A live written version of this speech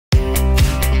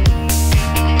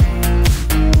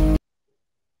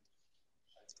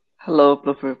Hello,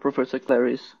 Professor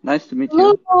Clarice. Nice to meet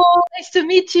Hello, you. nice to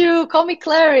meet you. Call me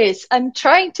Clarice. I'm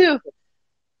trying to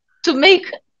make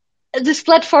this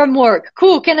platform work.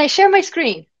 Cool. Can I share my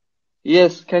screen?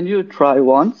 Yes, can you try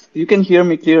once? You can hear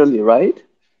me clearly, right?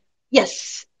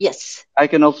 Yes, yes. I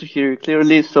can also hear you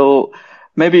clearly, so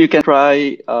maybe you can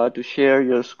try to share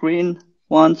your screen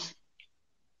once.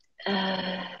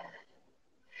 Uh,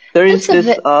 There is that's a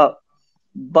this bit.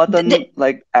 button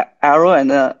like arrow and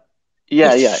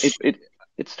yeah, Yes,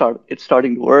 it's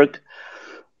starting to work.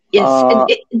 yes. And Uh,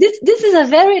 this is a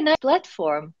very nice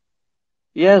platform.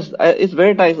 yes, it's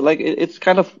very nice. Like it's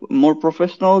kind of more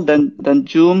professional than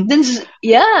Zoom.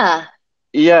 Yeah.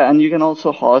 Yeah, and you can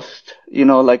also host,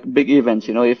 like big events,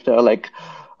 if there are like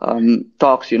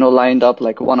talks, lined up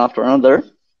like one after another,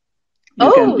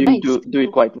 you can Oh, you can nice. do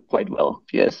it quite well.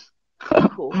 Yes.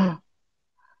 Cool.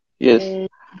 Yes. Uh,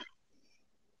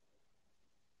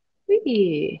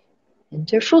 really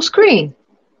enter full screen.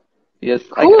 Yes.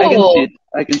 I can see Cool. it.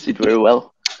 I can see it very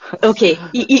well. Okay,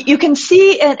 you can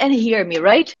see and hear me,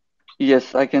 right?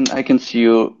 Yes, I can see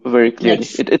you very clearly.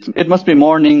 Nice. It must be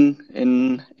morning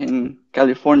in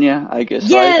California, I guess,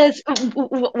 right? Yes.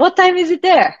 What time is it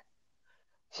there?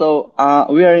 So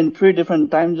we are in three different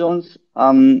time zones.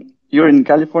 You're in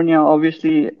California,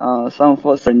 obviously. Some of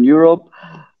us are in Europe.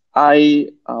 I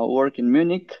work in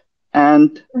Munich, and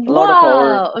a lot of our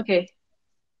Wow. Okay.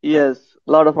 yes,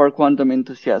 a lot of our quantum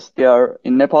enthusiasts they are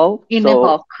in Nepal. In So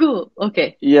Nepal. Cool.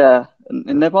 Okay. yeah,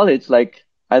 in Nepal it's like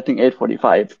I think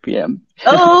 8:45 p.m.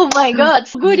 Oh my God.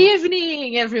 Good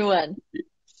evening, everyone.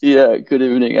 Yeah, good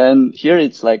evening. And here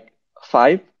it's like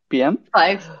 5 p.m.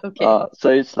 Five. Okay. So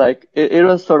it's like it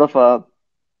was sort of a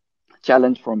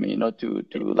challenge for me, to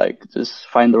like just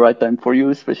find the right time for you,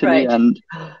 especially Right.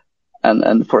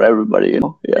 and for everybody.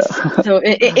 Yeah. So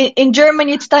in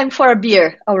Germany, it's time for a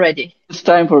beer already. It's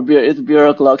time for beer. It's beer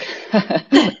o'clock.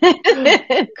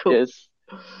 Cool. Yes.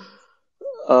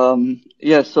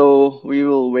 Yeah, so we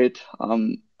will wait a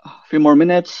few more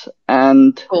minutes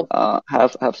and Cool.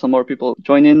 have some more people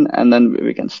join in, and then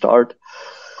we can start.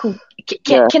 Cool.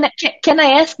 Yeah. Can I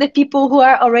ask the people who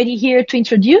are already here to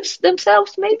introduce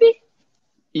themselves, maybe?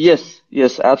 Yes,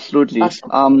 absolutely.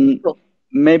 Awesome. Cool.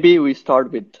 Maybe we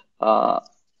start with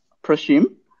Prashim.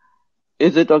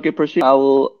 Is it okay, Prashim? I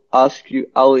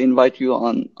will invite you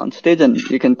on stage and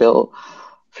you can tell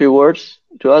a few words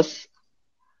to us.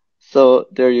 So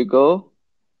there you go.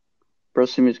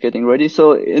 Prashim is getting ready.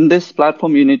 So in this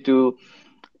platform, you need to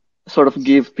sort of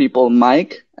give people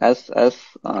mic as it's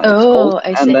called, Oh, I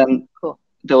and see. then Cool.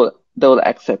 they'll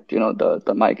accept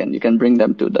the mic, and you can bring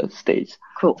them to the stage.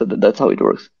 Cool. So that's how it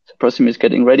works. So Prasim is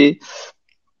getting ready.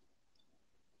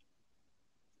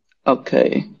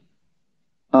 Okay.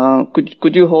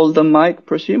 Could you hold the mic,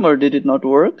 Prasim, or did it not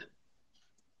work?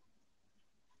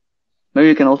 Maybe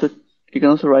you can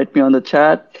also write me on the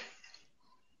chat.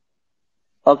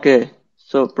 Okay.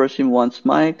 So Prasim wants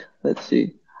mic. Let's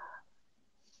see.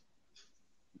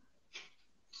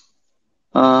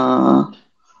 Uh,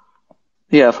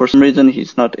 yeah, for some reason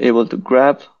he's not able to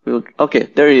grab. Okay,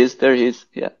 there he is. There he is.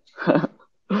 Yeah.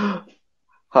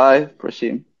 Hi,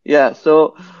 Prashim. Yeah,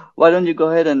 so why don't you go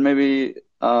ahead and maybe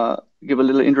give a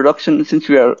little introduction since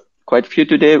we are quite few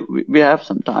today. We have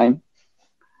some time.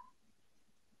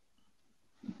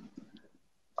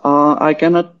 I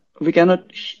cannot, we cannot,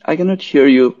 I cannot hear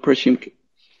you, Prashim.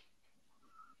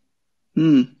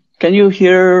 Hmm. Can you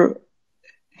hear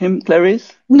him,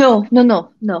 Clarice? No, no,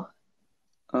 no, no.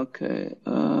 Okay.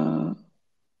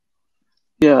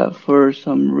 Yeah, for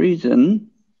some reason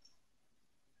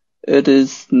it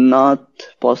is not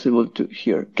possible to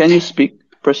hear. Can you speak,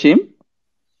 Prashim?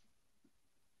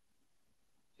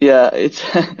 Yeah, it's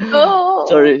Oh,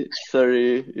 sorry.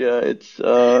 Yeah, it's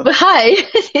but hi.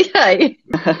 Hi.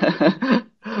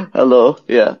 hello.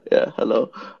 Yeah,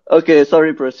 hello. Okay,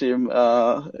 sorry, Prasim.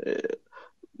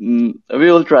 We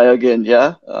will try again,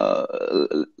 yeah.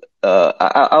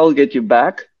 I will get you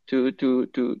back to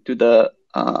the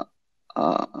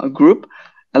group,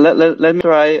 and let me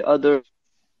try other.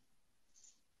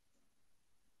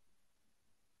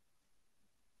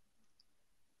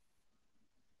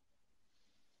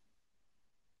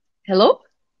 Hello?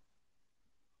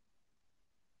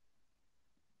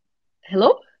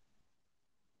 Hello?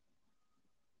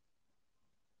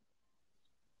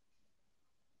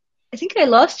 I think I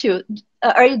lost you.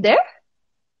 Are you there?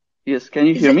 Yes, can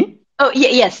you Is hear it? me? Oh, yeah,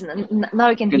 yes. Now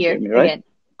I can You can hear hear me, right? again.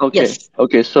 Okay, Yes.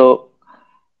 okay. So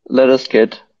let us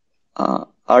get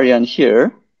Aryan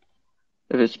here,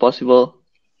 if it's possible.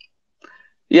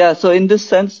 Yeah. So in this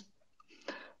sense,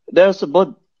 there's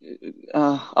both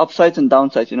upsides and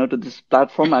downsides, to this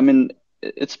platform. I mean,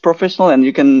 it's professional and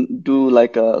you can do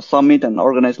like a summit and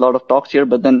organize a lot of talks here.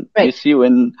 But then you Right. see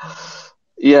when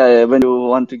you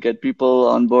want to get people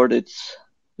on board, it's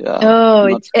Oh,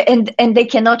 not. and they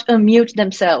cannot unmute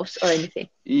themselves or anything.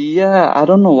 Yeah, I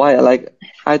don't know why. Like,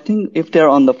 I think if they're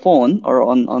on the phone or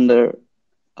on their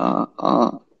uh,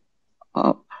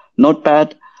 uh,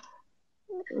 notepad,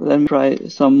 let me try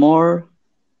some more.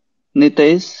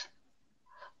 Nitesh.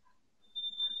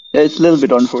 Yeah, it's a little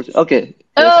bit unfortunate. Okay.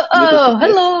 Yes, Nitesh is there.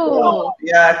 Hello.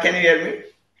 Yeah, can you hear me?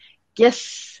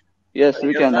 Yes. Yes,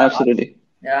 we Yes, can, absolutely.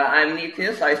 yeah, I'm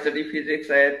Nithis. I study physics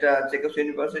at Jacobs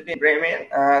University in Bremen.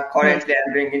 Nice. Currently,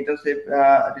 I'm doing internship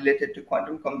related to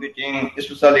quantum computing,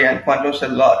 especially and quantum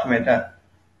cellular automata.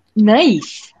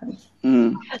 Nice.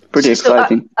 Pretty So,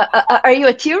 exciting. are you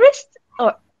a theorist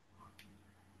or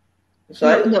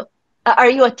Sorry? no? Are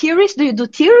you a theorist? Do you do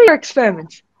theory or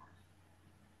experiments?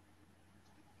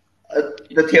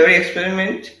 The theory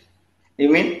experiment, you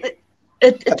mean?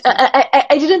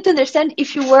 I didn't understand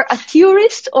if you were a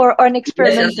theorist or an Yes,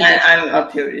 experimentalist. I'm a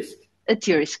theorist. A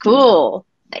theorist. Cool.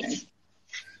 Nice.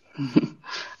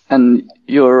 And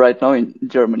you're right now in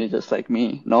Germany, just like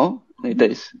me, no,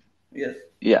 Nitesh? Yes.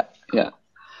 Yeah.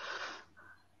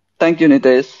 Thank you,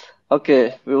 Nitesh.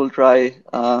 Okay, we will try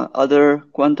other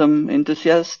quantum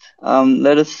enthusiasts.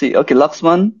 Let us see. Okay,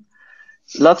 Laxman.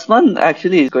 Laxman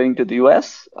actually is going to the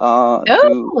US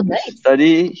to Nice.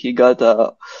 study. He got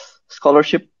a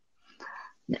scholarship.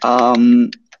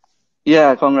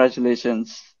 Yeah,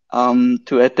 congratulations.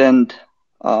 To attend.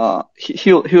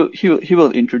 He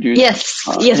will introduce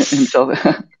himself.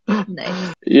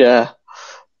 Nice. Yeah.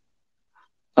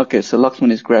 Okay, so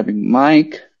Laxman is grabbing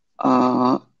mic.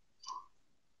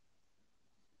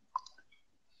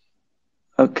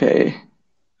 Okay.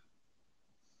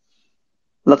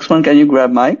 Laxman, can you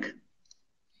grab mic?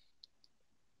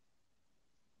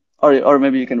 Or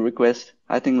maybe you can request.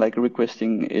 I think like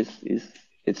requesting is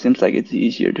it seems like it's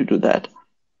easier to do that.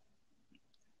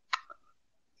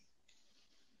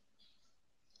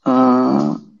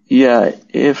 Yeah,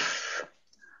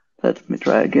 let me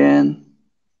try again.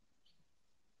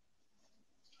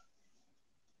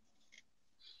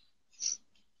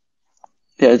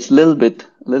 Yeah, it's a little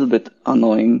bit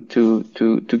annoying to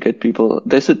get people.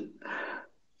 They should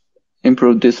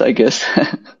improve this, I guess.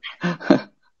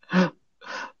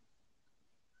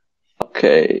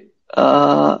 Okay.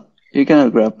 You can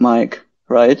grab mic,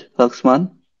 right,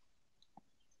 Laxman?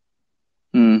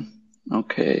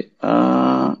 Okay.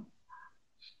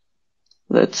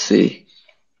 Let's see.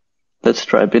 Let's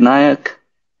try Binayak.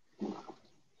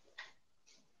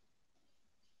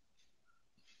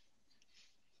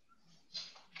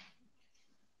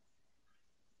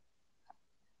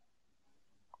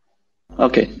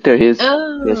 Okay, there he is.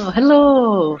 Oh, yes.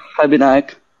 Hello. Hi,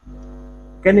 Binayak.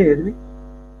 Can you hear me?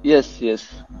 Yes.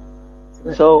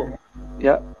 So,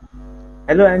 yeah.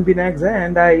 Hello, I'm Binayak Zai,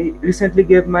 and I recently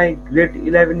gave my grade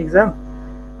 11 exam,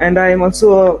 and I am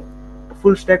also a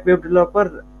full stack web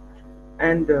developer,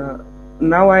 and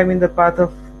now I'm in the path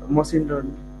of machine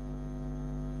learning.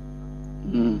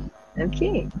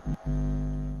 Okay.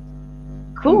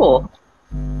 Cool.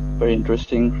 Very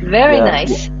interesting. Very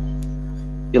nice.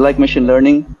 You like machine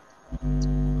learning?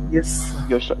 Yes.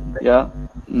 Yeah.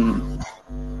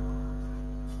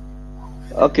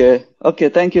 Okay.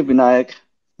 Thank you, Binayak.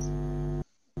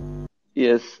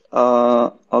 Yes.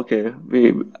 Okay.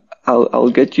 I'll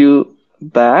get you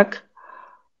back.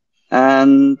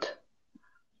 And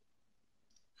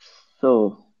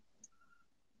so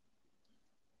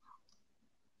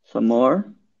some more.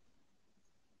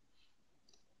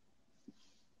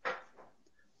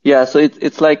 Yeah. So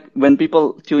it's like when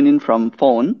people tune in from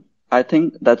phone, I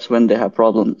think that's when they have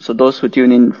problems. So those who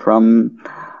tune in from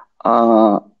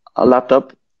a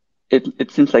laptop,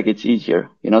 it seems like it's easier,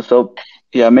 So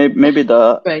yeah, maybe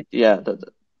the right.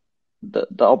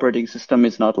 the operating system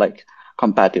is not like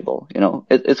compatible,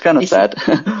 It's kind of sad.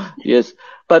 Yes,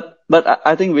 but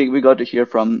I think we got to hear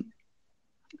from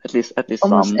at least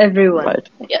Almost some, everyone. right?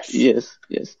 Yes.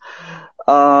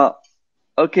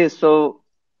 Okay, so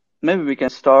maybe we can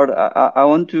start. I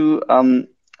want to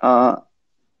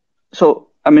so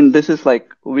I mean, this is like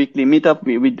weekly meetup.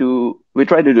 We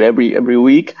try to do every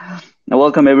week. I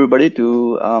welcome everybody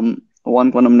to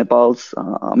OneQuantum Nepal's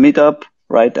meetup,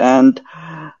 right? And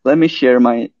let me share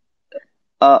my.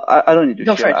 I don't need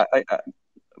to share.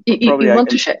 You want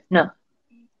to share? No.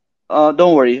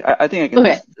 Don't worry. I think I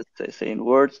can just say in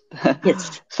words.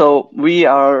 Yes. So we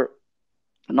are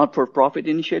not-for-profit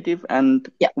initiative, and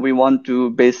we want to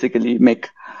basically make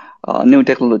new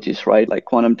technologies, right? Like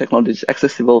quantum technologies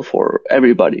accessible for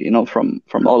everybody, from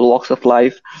all walks of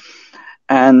life.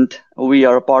 And we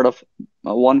are a part of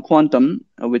OneQuantum,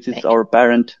 which is our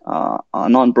parent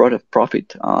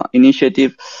non-profit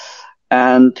initiative,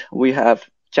 and we have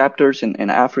chapters in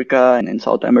Africa and in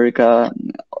South America,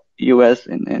 US,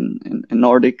 in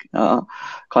Nordic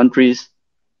countries.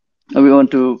 And we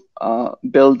want to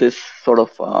build this sort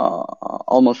of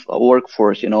almost a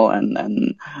workforce,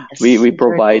 and we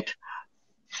provide. Cool.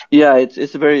 Yeah,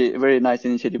 it's a very, very nice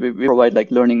initiative. We provide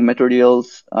like learning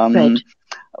materials. Right.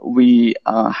 We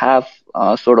have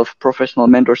a sort of professional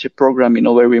mentorship program,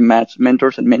 where we match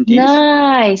mentors and mentees.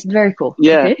 Nice, very cool.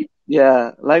 Yeah, okay.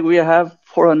 Yeah. Like we have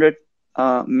 400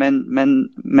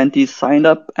 mentees signed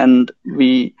up, and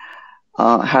we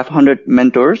have 100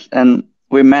 mentors, and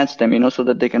we match them, so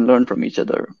that they can learn from each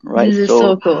other, right? This is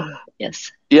so cool.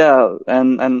 Yes. Yeah,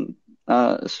 and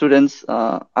students,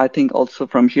 I think also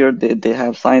from here they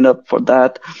have signed up for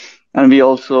that, and we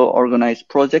also organize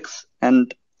projects,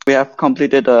 and we have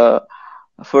completed a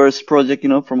first project,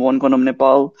 from OneQuantum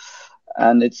Nepal,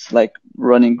 and it's like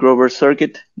running Grover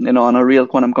circuit, on a real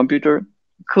quantum computer.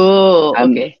 Cool.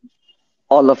 And okay.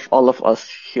 All of us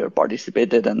here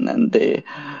participated, and they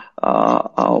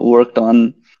worked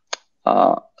on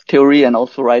theory and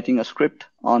also writing a script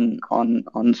on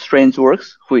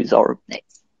Strangeworks, who is our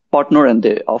partner, and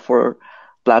they offer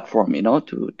platform,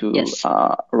 to yes.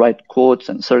 Write codes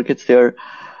and circuits there.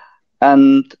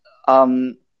 And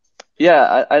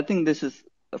I think this is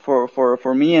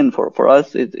for me and for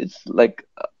us. It's like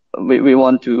we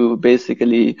want to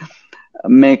basically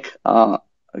make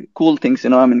cool things,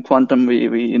 quantum,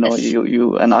 we yes.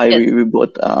 you and I, yes. we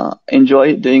both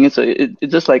enjoy doing it. So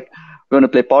it's just like we want to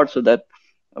play part so that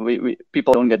we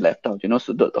people don't get left out,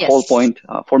 so the yes. whole point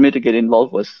for me to get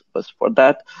involved was for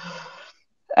that.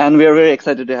 And we are very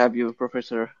excited to have you,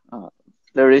 Professor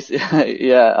Clarice.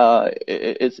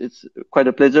 It's quite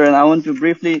a pleasure. And I want to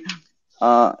briefly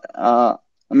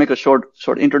make a short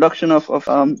introduction of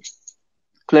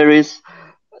Clarice.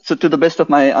 So to the best of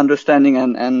my understanding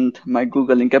and my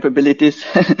Googling capabilities,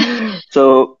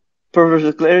 so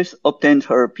Professor Clarice obtained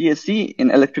her PhD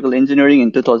in electrical engineering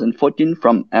in 2014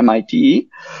 from MIT,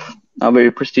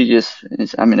 very prestigious.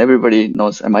 Everybody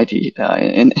knows MIT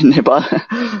in Nepal.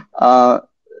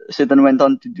 She then went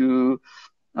on to do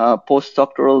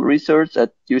postdoctoral research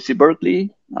at UC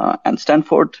Berkeley and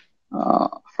Stanford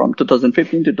from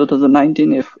 2015 to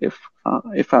 2019,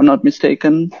 if I'm not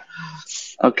mistaken.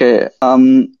 Okay.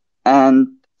 And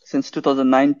since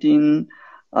 2019,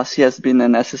 she has been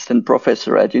an assistant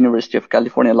professor at University of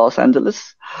California, Los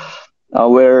Angeles,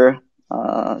 where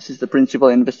she's the principal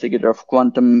investigator of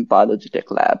Quantum Biology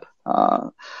Tech Lab.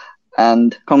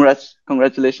 And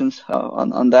congratulations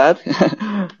on that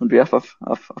on behalf of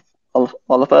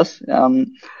all of us.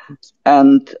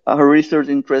 And her research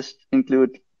interests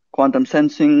include quantum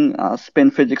sensing,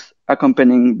 spin physics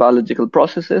accompanying biological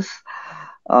processes,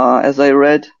 as I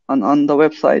read on the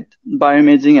website,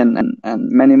 bioimaging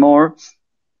and many more.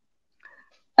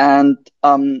 And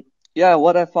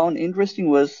what I found interesting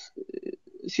was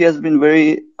she has been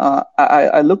very.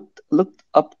 I looked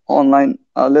up online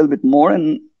a little bit more,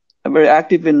 and very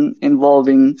active in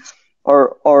involving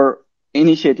or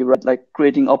initiative, right? Like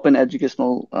creating open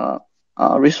educational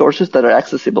resources that are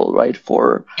accessible, right,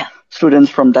 for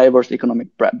students from diverse economic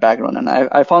background. And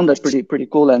I found that pretty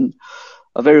cool and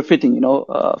very fitting,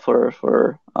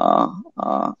 for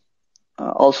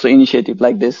also initiative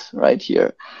like this right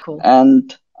here. Cool.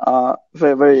 And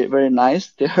very, very, very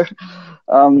nice there.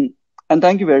 And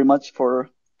thank you very much for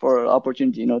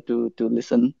opportunity, to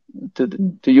listen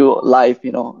to you live,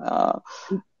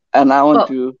 and I want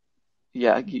to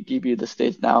give you the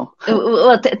stage now.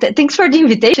 Well, thanks for the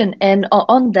invitation. And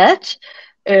on that,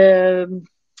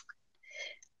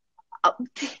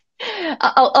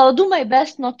 I'll do my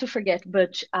best not to forget,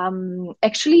 but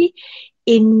actually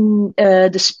in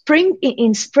the spring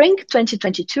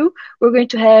 2022, we're going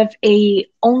to have a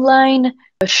online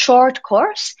short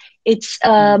course. It's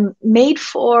made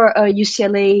for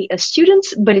UCLA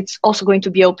students, but it's also going to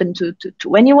be open to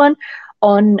anyone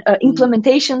on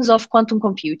implementations of quantum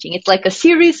computing. It's like a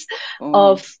series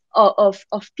of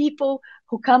people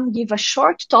who come give a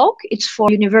short talk. It's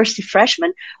for university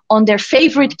freshmen on their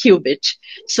favorite qubit.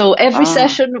 So every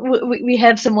session we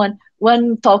have someone.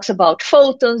 One talks about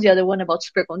photons, the other one about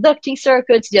superconducting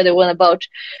circuits, the other one about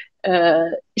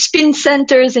spin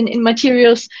centers in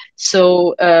materials.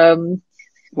 So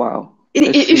wow.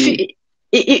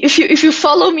 If you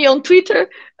follow me on Twitter,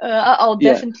 I'll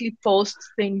definitely post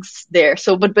things there.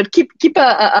 So, but keep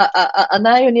an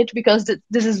eye on it, because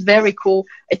this is very cool.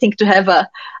 I think to have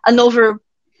an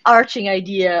overarching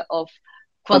idea of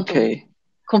quantum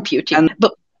computing. And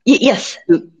but yes,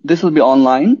 this will be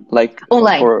online, like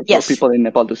online, for people in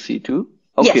Nepal to see too.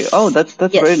 Okay. Yes. Oh, that's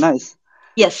Yes. very nice.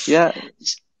 Yes. Yeah,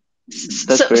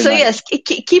 that's very nice. Yes,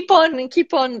 keep on.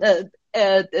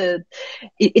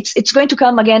 It's going to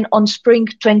come again on spring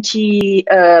 20.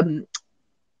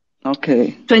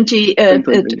 Okay.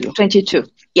 2022.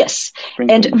 Yes.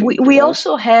 Spring And 2022. we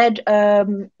also had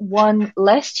one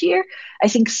last year. I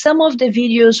think some of the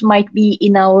videos might be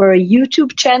in our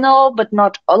YouTube channel, but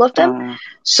not all of them.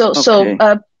 Okay.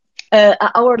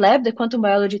 Our lab, the Quantum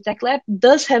Biology Tech Lab,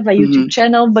 does have a YouTube Mm-hmm.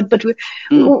 channel, but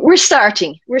we're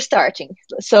starting.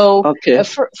 So Okay.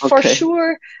 for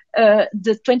sure,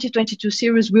 the 2022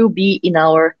 series will be in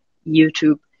our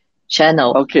YouTube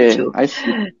channel Okay, too. I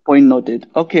see. Point noted.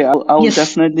 Okay, I'll Yes.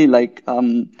 definitely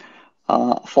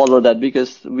follow that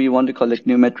because we want to collect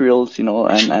new materials,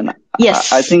 and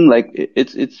Yes. I think like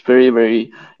it's very,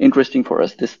 very interesting for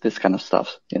us, this kind of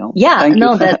stuff, Yeah, Thank you.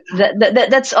 no,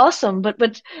 that's awesome.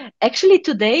 But actually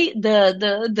today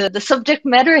the subject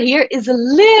matter here is a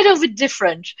little bit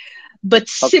different, but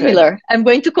similar. I'm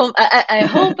going to I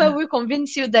hope I will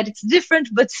convince you that it's different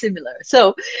but similar.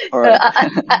 So All right.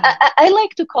 I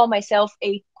like to call myself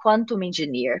a quantum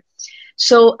engineer.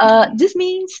 So this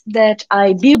means that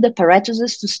I build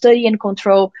apparatuses to study and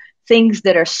control things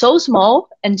that are so small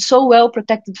and so well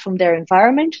protected from their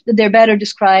environment that they're better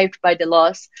described by the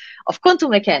laws of quantum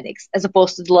mechanics as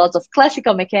opposed to the laws of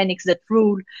classical mechanics that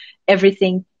rule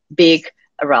everything big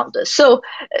around us. So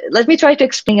let me try to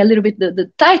explain a little bit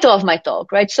the title of my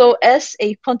talk, right? So as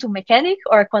a quantum mechanic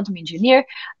or a quantum engineer,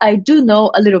 I do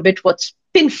know a little bit what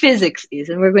spin physics is,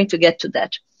 and we're going to get to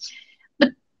that.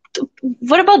 But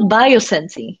what about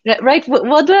biosensing, right?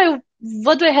 What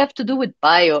do I have to do with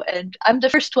bio? And I'm the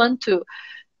first one to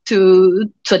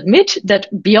admit that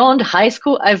beyond high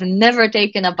school, I've never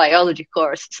taken a biology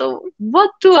course. So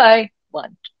what do I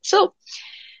want? So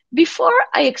before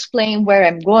I explain where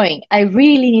I'm going, I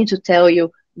really need to tell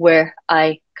you where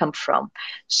I come from.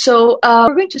 So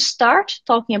we're going to start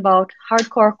talking about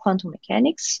hardcore quantum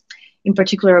mechanics, in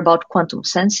particular about quantum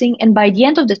sensing. And by the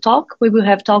end of the talk, we will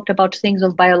have talked about things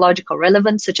of biological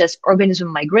relevance, such as organism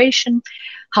migration,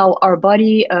 how our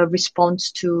body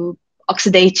responds to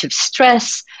oxidative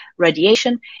stress,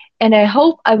 radiation. And I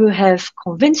hope I will have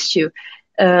convinced you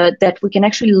that we can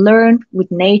actually learn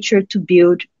with nature to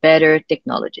build better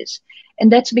technologies.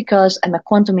 And that's because I'm a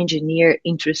quantum engineer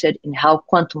interested in how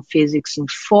quantum physics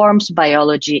informs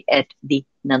biology at the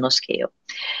nanoscale.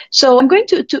 So I'm going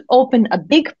to open a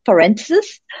big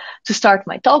parenthesis to start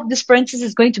my talk. This parenthesis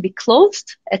is going to be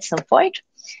closed at some point.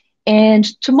 And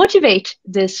to motivate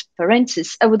this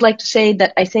parenthesis, I would like to say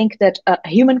that I think that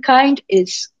humankind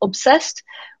is obsessed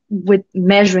with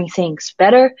measuring things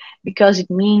better because it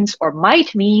means or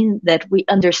might mean that we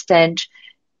understand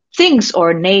things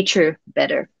or nature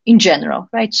better in general,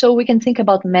 right? So we can think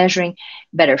about measuring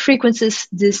better frequencies.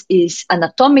 This is an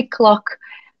atomic clock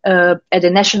at the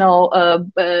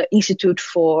National Institute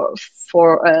for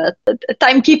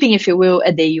Timekeeping, if you will,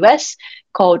 at the US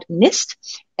called NIST.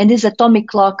 And this atomic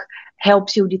clock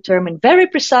helps you determine very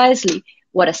precisely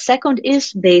what a second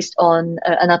is based on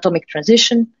an atomic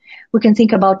transition. We can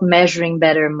think about measuring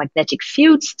better magnetic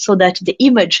fields so that the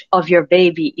image of your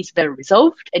baby is better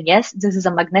resolved. And yes, this is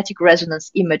a magnetic resonance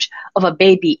image of a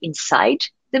baby inside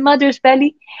the mother's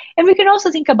belly. And we can also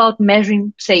think about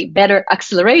measuring, say, better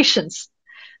accelerations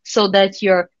so that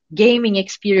your gaming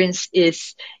experience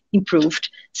is improved.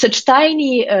 Such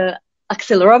tiny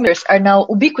accelerometers are now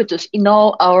ubiquitous in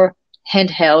all our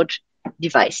handheld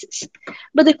devices.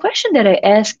 But the question that I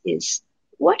ask is,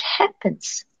 what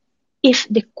happens if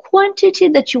the quantity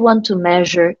that you want to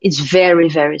measure is very,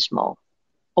 very small?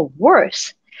 Or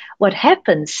worse, what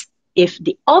happens if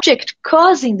the object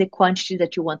causing the quantity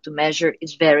that you want to measure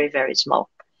is very, very small?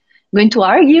 I'm going to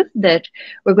argue that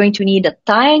we're going to need a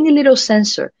tiny little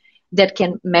sensor that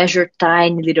can measure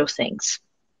tiny little things.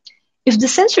 If the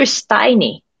sensor is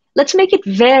tiny, let's make it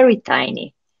very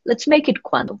tiny. Let's make it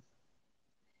quantum.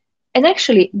 And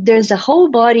actually, there's a whole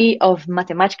body of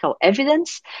mathematical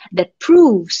evidence that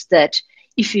proves that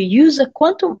if you use a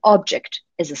quantum object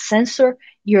as a sensor,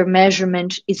 your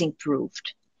measurement is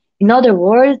improved. In other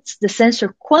words, the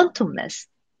sensor quantumness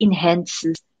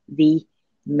enhances the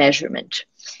measurement.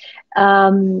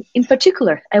 In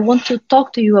particular, I want to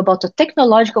talk to you about a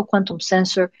technological quantum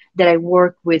sensor that I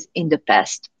worked with in the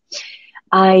past.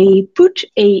 I put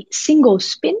a single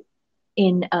spin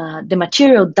in the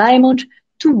material diamond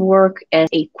to work as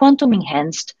a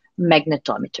quantum-enhanced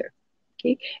magnetometer.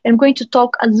 Okay, I'm going to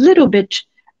talk a little bit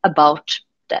about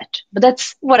that, but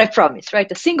that's what I promised,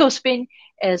 right? A single spin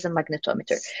as a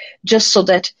magnetometer, just so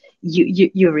that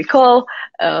you recall.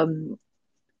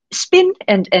 spin,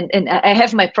 and I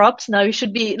have my props now. You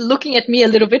should be looking at me a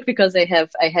little bit because I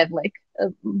have like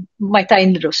my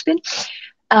tiny little spin.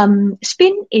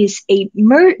 Spin is a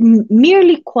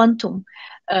merely quantum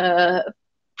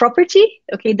property,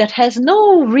 okay, that has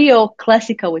no real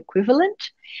classical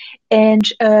equivalent. And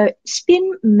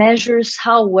spin measures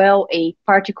how well a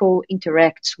particle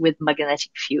interacts with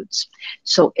magnetic fields.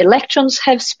 So electrons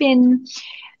have spin,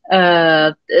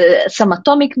 some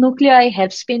atomic nuclei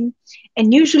have spin,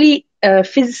 and usually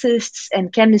physicists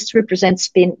and chemists represent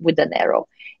spin with an arrow.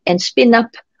 And spin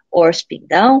up or spin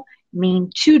down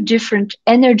mean two different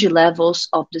energy levels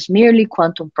of this merely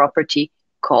quantum property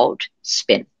called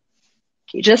spin.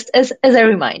 Okay, just as a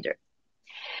reminder.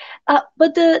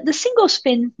 But the single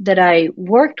spin that I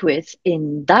worked with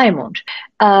in diamond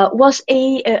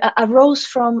arose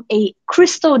from a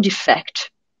crystal defect.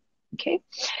 Okay,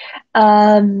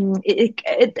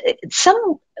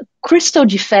 some crystal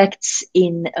defects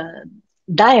in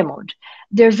diamond,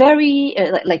 they're very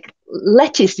like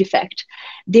lattice defect.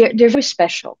 They're very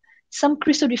special. Some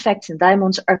crystal defects in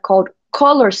diamonds are called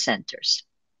color centers.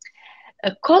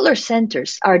 Color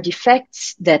centers are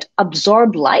defects that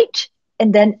absorb light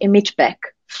and then emit back,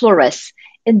 fluoresce.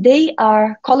 And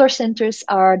color centers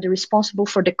are responsible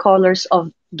for the colors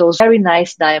of those very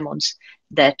nice diamonds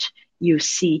that you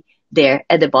see there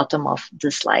at the bottom of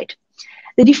the slide.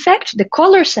 The defect, the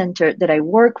color center that I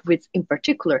work with in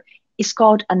particular, is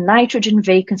called a nitrogen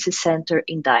vacancy center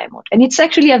in diamond. And it's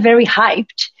actually a very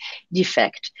hyped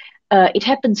defect. It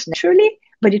happens naturally,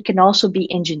 but it can also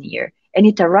be engineered. And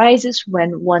it arises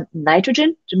when one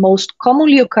nitrogen, the most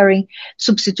commonly occurring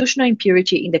substitutional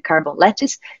impurity in the carbon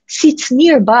lattice, sits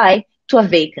nearby to a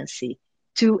vacancy,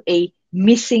 to a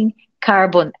missing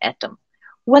carbon atom.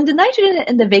 When the nitrogen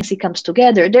and the vacancy comes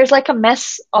together, there's like a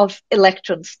mess of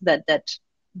electrons that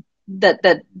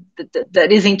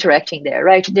is interacting there,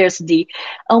 right? There's the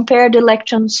unpaired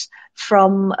electrons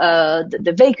from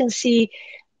the vacancy.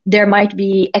 There might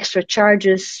be extra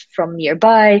charges from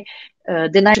nearby.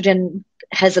 The nitrogen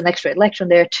has an extra electron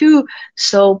there too.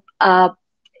 So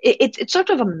it's sort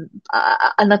of an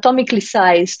atomically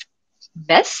sized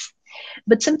mess.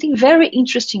 But something very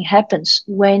interesting happens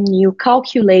when you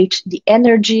calculate the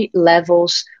energy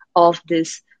levels of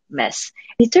this mess.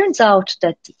 It turns out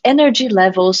that the energy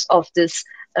levels of this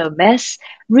mess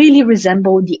really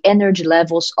resemble the energy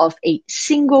levels of a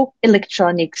single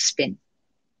electronic spin.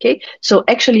 Okay, so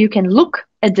actually you can look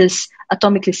at this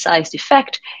atomically sized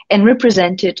effect and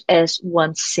represent it as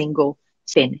one single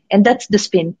spin. And that's the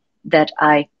spin that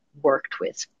I worked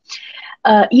with.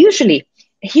 Usually,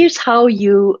 here's how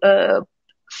you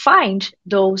find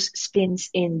those spins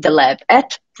in the lab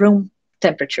at room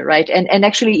temperature, right? And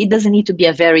actually, it doesn't need to be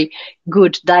a very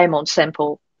good diamond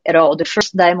sample at all. The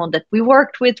first diamond that we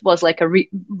worked with was like a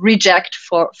reject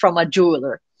from a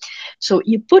jeweler. So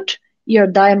you put your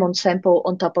diamond sample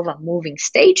on top of a moving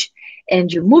stage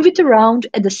and you move it around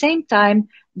at the same time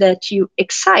that you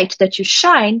excite, that you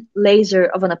shine laser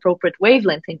of an appropriate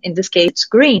wavelength, in this case it's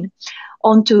green,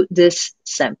 onto this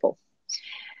sample.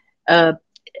 The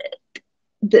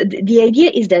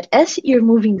idea is that as you're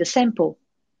moving the sample,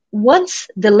 once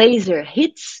the laser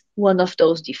hits one of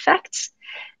those defects,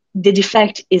 the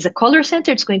defect is a color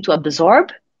center, it's going to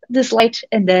absorb this light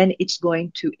and then it's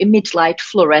going to emit light,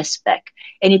 fluoresce back.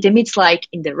 And it emits light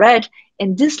in the red,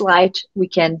 and this light we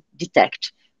can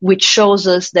detect, which shows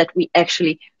us that we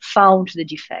actually found the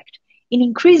defect. In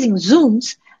increasing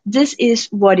zooms, this is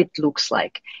what it looks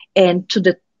like. And to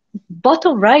the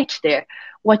bottom right there,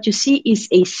 what you see is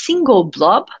a single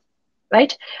blob,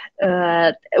 right?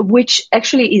 Which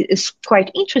actually is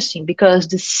quite interesting because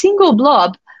the single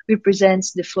blob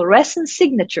represents the fluorescence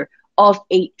signature of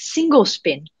a single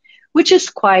spin, which is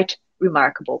quite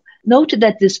remarkable. Note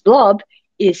that this blob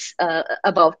is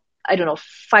about,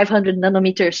 500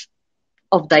 nanometers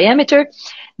of diameter.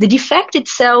 The defect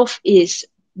itself is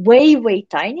way, way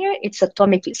tinier. It's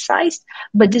atomically sized,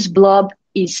 but this blob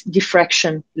is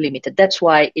diffraction limited. That's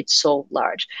why it's so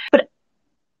large. But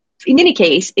in any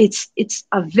case, it's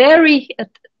a very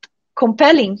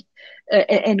compelling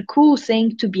and cool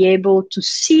thing to be able to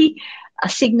see a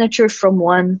signature from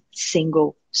one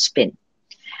single spin.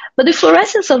 But the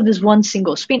fluorescence of this one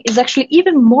single spin is actually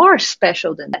even more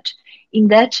special than that.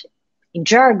 In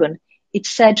jargon, it's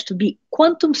said to be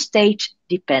quantum state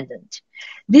dependent.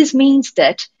 This means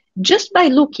that just by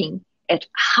looking at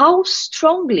how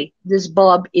strongly this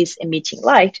blob is emitting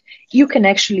light, you can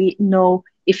actually know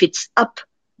if it's up,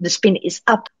 the spin is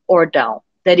up or down.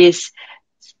 That is,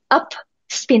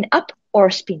 spin up or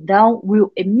spin down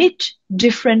will emit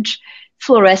different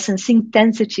fluorescence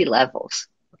intensity levels.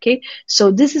 Okay,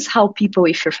 so this is how people,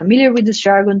 if you're familiar with this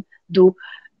jargon, do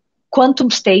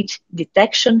quantum state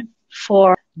detection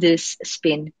for this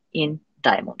spin in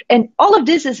diamond. And all of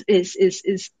this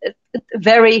is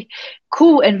very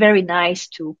cool and very nice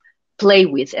to play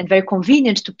with and very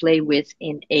convenient to play with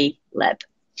in a lab.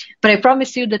 But I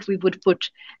promised you that we would put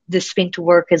this spin to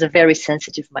work as a very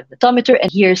sensitive magnetometer,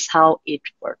 and here's how it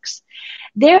works.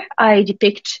 There I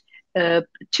depict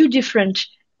two different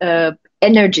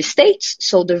energy states.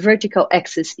 So the vertical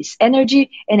axis is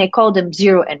energy, and I call them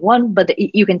 0 and 1, but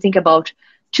you can think about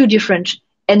two different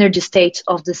energy states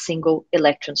of the single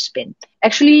electron spin.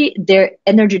 Actually, their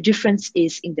energy difference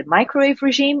is in the microwave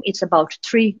regime. It's about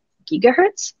 3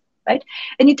 gigahertz, right?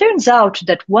 And it turns out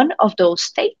that one of those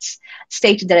states,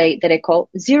 state that I call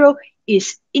 0,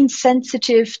 is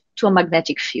insensitive to a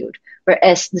magnetic field,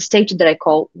 whereas the state that I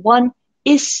call 1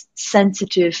 is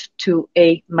sensitive to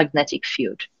a magnetic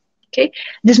field. Okay,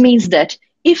 this means that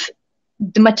if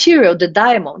the material, the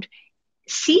diamond,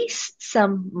 sees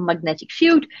some magnetic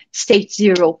field, state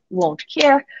 0 won't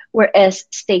care, whereas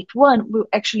state 1 will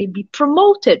actually be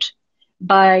promoted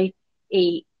by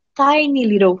a tiny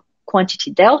little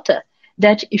quantity delta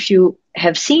that, if you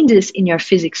have seen this in your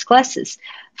physics classes,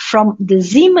 from the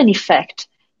Zeeman effect,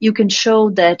 you can show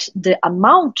that the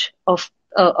amount of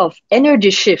energy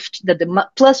shift that the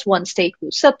plus 1 state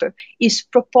will suffer is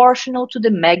proportional to the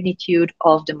magnitude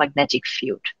of the magnetic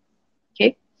field.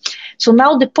 Okay, so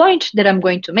now the point that I'm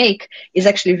going to make is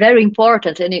actually very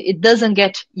important, and it doesn't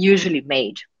get usually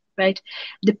made, right?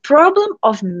 The problem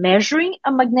of measuring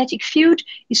a magnetic field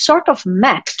is sort of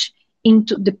mapped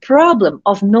into the problem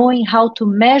of knowing how to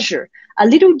measure a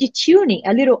little detuning,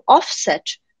 a little offset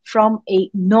from a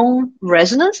known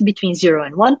resonance between 0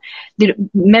 and 1,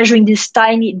 measuring this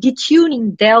tiny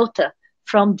detuning delta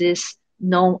from this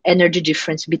known energy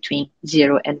difference between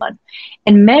 0 and 1.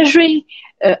 And measuring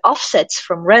offsets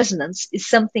from resonance is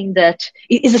something that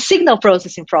is a signal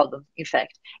processing problem, in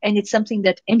fact. And it's something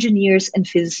that engineers and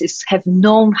physicists have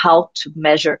known how to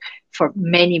measure for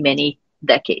many, many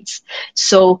decades.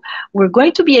 So we're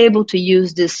going to be able to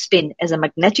use this spin as a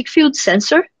magnetic field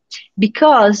sensor,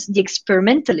 because the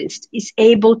experimentalist is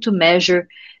able to measure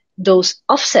those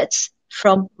offsets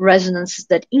from resonances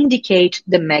that indicate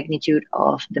the magnitude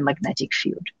of the magnetic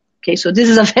field. Okay, so this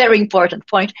is a very important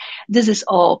point. This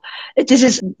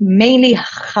is mainly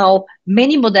how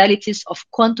many modalities of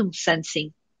quantum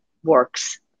sensing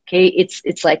works. Okay,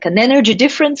 it's like an energy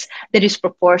difference that is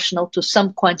proportional to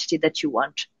some quantity that you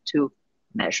want to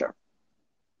measure.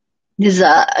 This is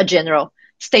a general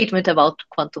statement about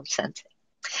quantum sensing.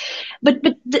 But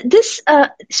this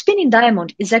spinning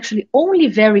diamond is actually only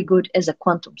very good as a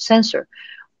quantum sensor,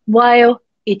 while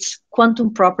its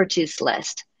quantum properties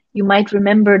last. You might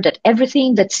remember that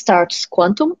everything that starts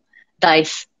quantum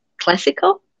dies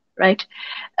classical, right?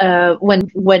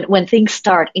 When things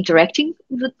start interacting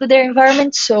with their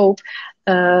environment. So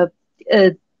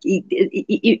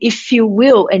if you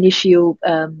will, and if you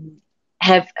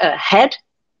have had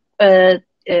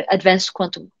advanced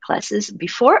quantum classes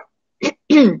before,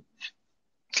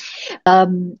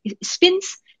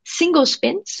 spins, single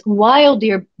spins, while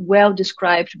they're well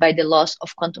described by the laws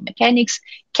of quantum mechanics,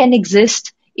 can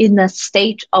exist in a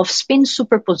state of spin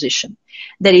superposition.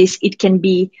 That is, it can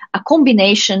be a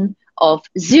combination of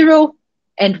 0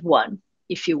 and 1,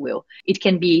 if you will. It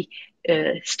can be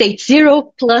state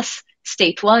 0 plus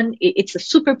state 1. It's a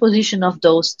superposition of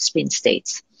those spin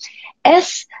states.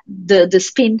 As the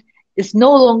spin is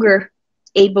no longer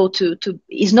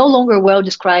is no longer well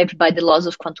described by the laws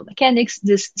of quantum mechanics,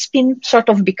 this spin sort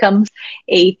of becomes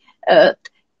a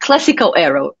classical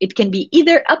arrow. It can be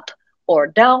either up or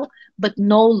down, but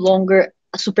no longer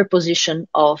a superposition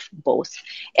of both.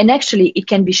 And actually, it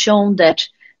can be shown that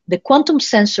the quantum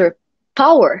sensor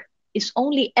power is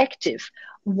only active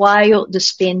while the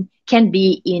spin can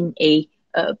be in a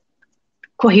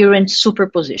coherent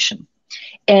superposition.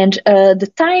 And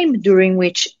the time during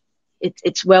which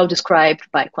it's well described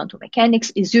by quantum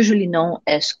mechanics is usually known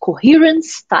as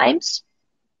coherence times.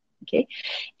 Okay,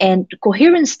 and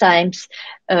coherence times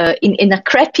in a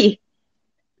crappy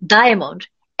diamond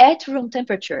at room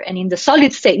temperature and in the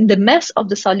solid state, in the mass of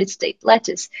the solid state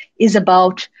lattice, is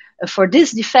about, for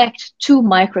this defect, 2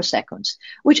 microseconds,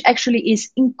 which actually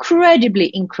is incredibly,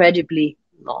 incredibly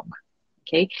long.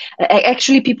 Okay,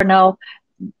 actually, people are now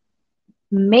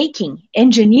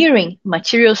engineering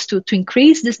materials to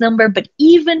increase this number, but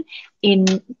even in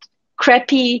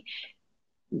crappy,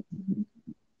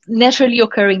 naturally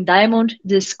occurring diamond,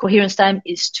 this coherence time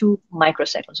is 2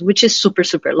 microseconds, which is super,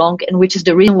 super long, and which is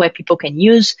the reason why people can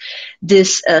use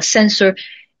this sensor,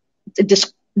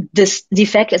 this this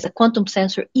defect as a quantum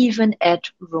sensor even at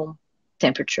room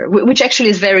temperature, which actually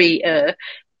is very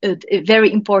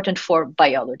important for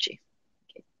biology.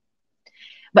 Okay.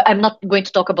 But I'm not going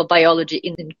to talk about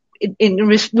biology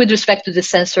with respect to the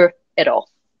sensor at all.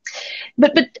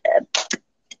 But the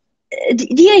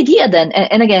idea then,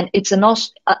 and again, it's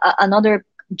another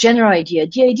general idea.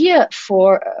 The idea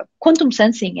for quantum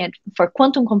sensing and for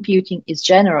quantum computing is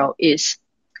general is,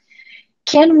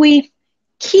 can we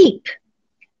keep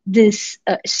this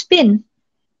spin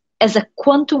as a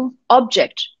quantum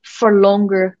object for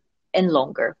longer and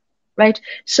longer, right?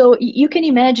 So you can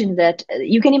imagine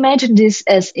this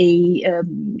as a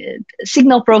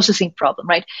signal processing problem,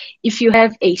 right? If you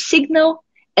have a signal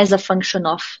as a function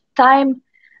of time,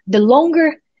 the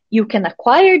longer you can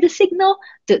acquire the signal,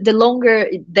 the longer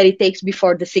that it takes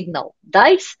before the signal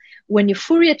dies. When you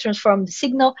Fourier transform the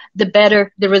signal, the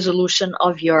better the resolution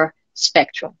of your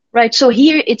spectrum, right? So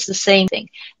here it's the same thing.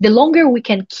 The longer we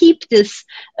can keep this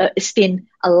spin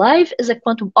alive as a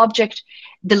quantum object,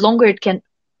 the longer it can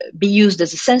be used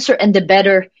as a sensor, and the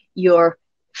better your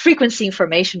frequency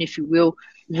information, if you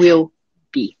will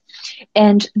be.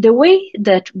 And the way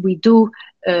that we do,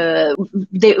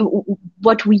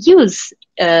 what we use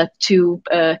to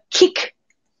kick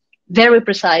very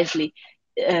precisely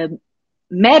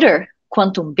matter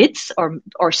quantum bits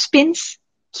or spins,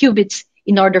 qubits,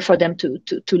 in order for them to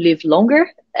live longer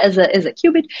as a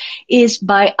qubit, is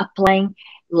by applying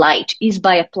light, is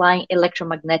by applying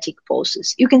electromagnetic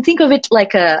pulses. You can think of it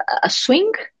like a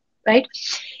swing, right?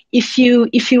 If you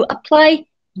apply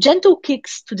gentle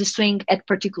kicks to the swing at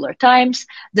particular times,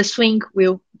 the swing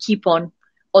will keep on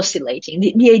oscillating.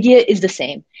 The idea is the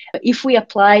same. If we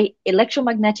apply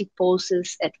electromagnetic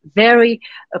pulses at very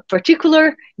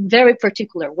particular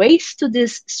ways to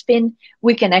this spin,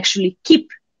 we can actually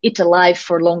keep it alive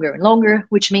for longer and longer,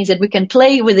 which means that we can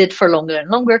play with it for longer and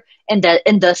longer, and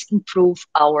thus improve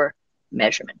our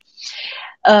measurement.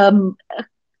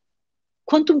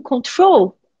 Quantum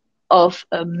control of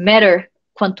matter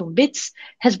quantum bits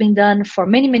has been done for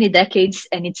many, many decades,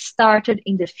 and it started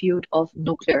in the field of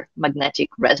nuclear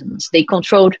magnetic resonance. They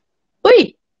controlled...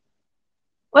 Oi!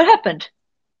 What happened?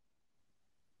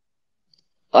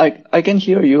 I can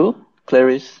hear you,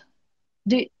 Clarice.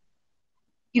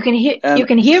 You can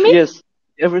hear me? Yes,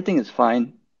 everything is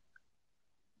fine.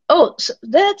 Oh, so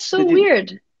that's so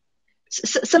weird.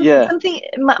 Something.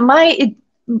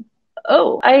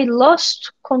 I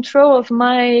lost control of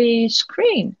my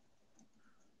screen.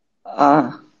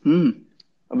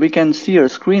 We can see your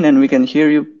screen and we can hear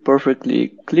you perfectly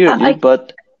clearly,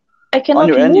 but I cannot on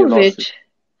your end, move it.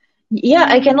 Yeah,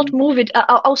 I cannot move it.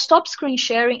 I'll stop screen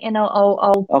sharing and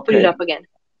I'll put it up again.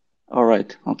 All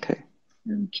right. Okay.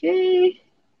 Okay.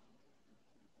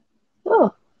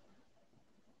 Oh.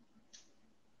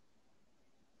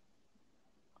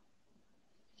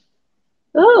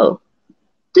 Oh,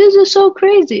 this is so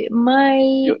crazy.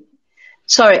 My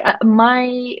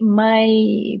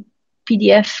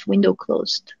PDF window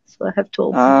closed, so I have to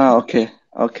open.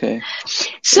 Okay.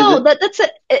 So that's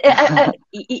it.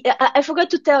 I forgot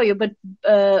to tell you, but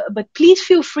please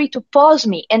feel free to pause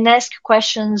me and ask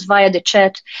questions via the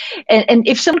chat. And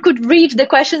if someone could read the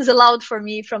questions aloud for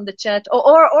me from the chat,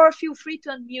 or feel free to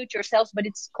unmute yourselves, but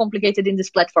it's complicated in this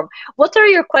platform. What are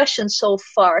your questions so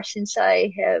far? Since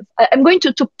I'm going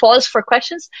to pause for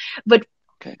questions, but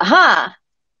okay.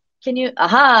 Can you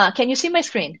see my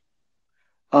screen?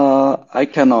 I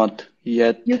cannot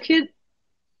yet. You could.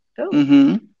 Oh.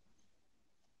 Mm-hmm.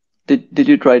 Did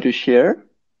you try to share?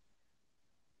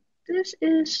 This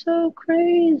is so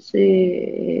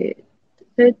crazy.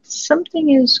 Something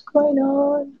is going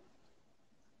on.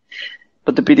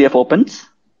 But the PDF opens?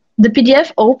 The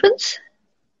PDF opens?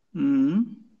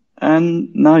 Mm-hmm.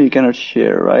 And now you cannot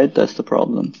share, right? That's the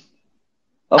problem.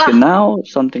 Okay, now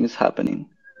something is happening.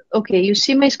 Okay, you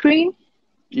see my screen?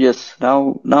 Yes,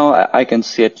 now I can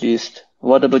see at least.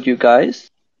 What about you guys?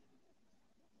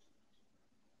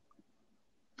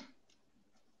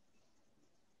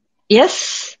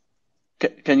 Yes.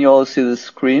 Can you all see the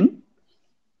screen?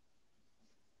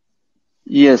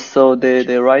 Yes, so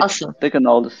they write. Awesome. They can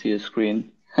all see the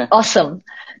screen. Awesome.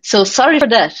 So sorry for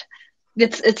that.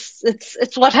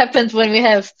 It's what happens when we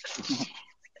have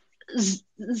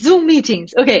Zoom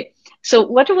meetings. Okay. So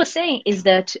what I was saying is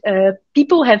that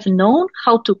people have known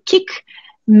how to kick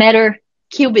matter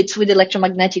qubits with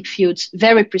electromagnetic fields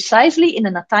very precisely in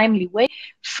an untimely way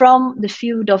from the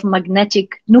field of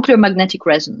nuclear magnetic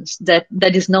resonance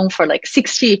that is known for like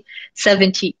 60,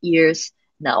 70 years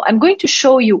now. I'm going to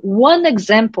show you one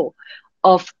example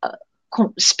of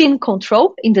spin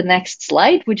control in the next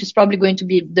slide, which is probably going to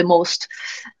be the most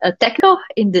technical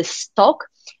in this talk.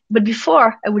 But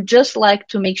before, I would just like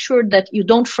to make sure that you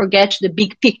don't forget the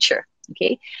big picture,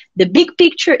 okay? The big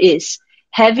picture is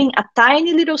having a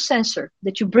tiny little sensor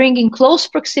that you bring in close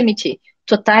proximity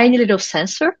to a tiny little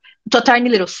sensor, to a tiny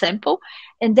little sample,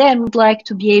 and then would like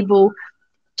to be able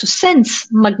to sense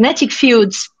magnetic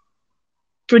fields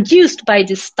produced by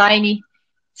this tiny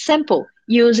sample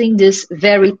using this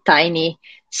very tiny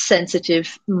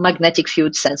sensitive magnetic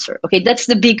field sensor. Okay, that's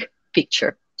the big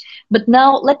picture. But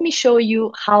now let me show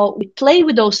you how we play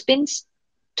with those spins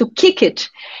to kick it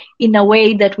in a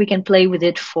way that we can play with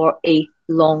it for a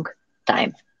long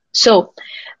time. So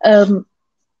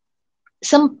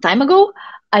some time ago,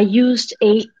 I used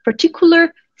a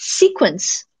particular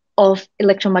sequence of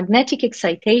electromagnetic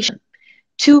excitation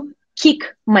to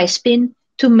kick my spin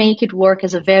to make it work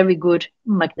as a very good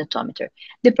magnetometer.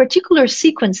 The particular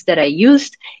sequence that I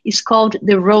used is called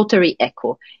the rotary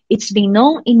echo. It's been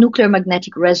known in nuclear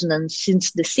magnetic resonance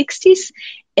since the 60s,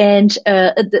 and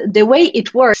the way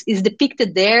it works is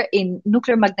depicted there in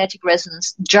nuclear magnetic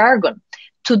resonance jargon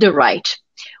to the right.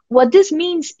 What this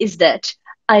means is that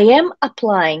I am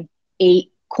applying a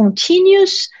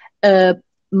continuous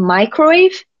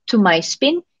microwave to my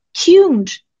spin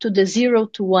tuned to the 0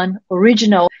 to 1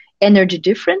 original energy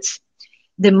difference.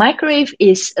 The microwave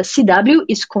is CW,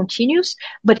 is continuous,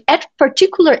 but at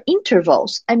particular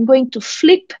intervals, I'm going to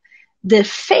flip the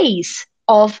phase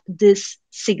of this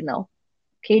signal.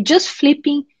 Okay, just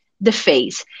flipping the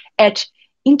phase at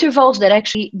intervals that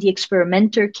actually the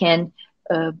experimenter can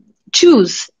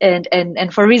choose,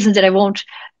 and for reasons that I won't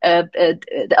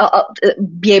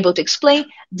be able to explain,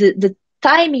 the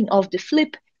timing of the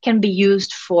flip can be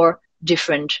used for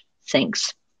different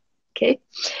things. Okay,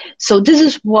 so this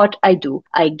is what I do.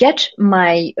 I get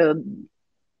my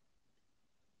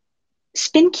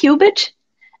spin qubit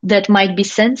that might be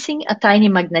sensing a tiny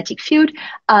magnetic field.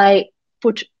 I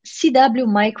put CW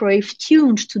microwave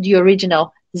tuned to the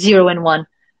original 0 and 1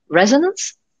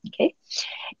 resonance. Okay,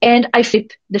 and I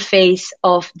flip the phase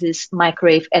of this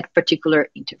microwave at particular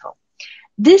interval.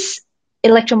 This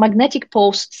electromagnetic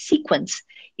pulse sequence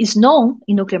is known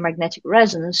in nuclear magnetic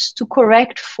resonance to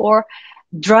correct for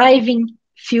driving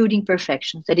field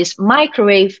imperfections, that is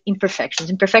microwave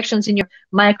imperfections in your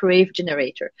microwave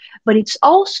generator. But it's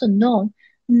also known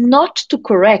not to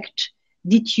correct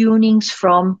detunings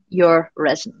from your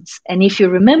resonance. And if you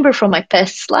remember from my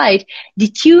past slide,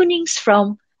 detunings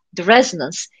from the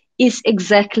resonance is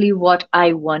exactly what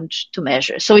I want to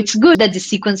measure. So it's good that the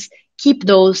sequence keep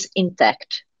those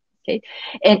intact. Okay,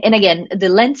 and again, the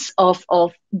length of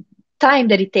time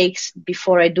that it takes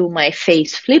before I do my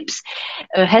phase flips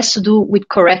has to do with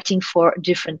correcting for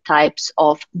different types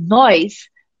of noise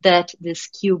that this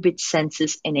qubit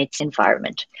senses in its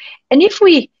environment. And if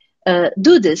we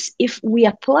do this, if we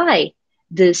apply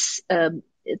this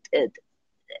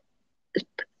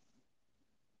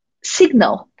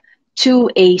signal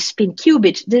to a spin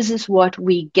qubit, this is what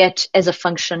we get as a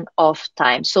function of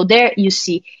time. So there you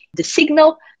see the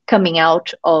signal coming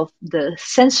out of the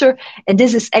sensor, and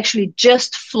this is actually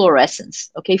just fluorescence,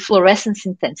 okay, fluorescence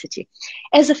intensity,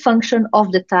 as a function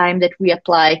of the time that we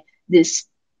apply this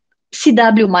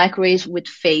CW microwaves with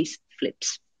phase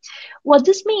flips. What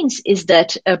this means is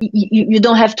that you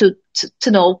don't have to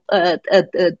know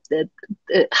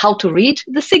how to read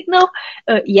the signal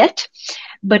yet,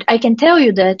 but I can tell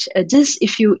you that this,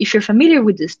 if you're familiar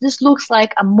with this, this looks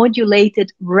like a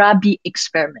modulated Rabi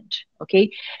experiment.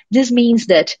 Okay, this means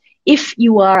that if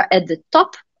you are at the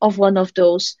top of one of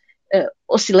those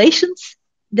oscillations,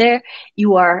 there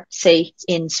you are, say,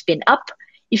 in spin up.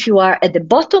 If you are at the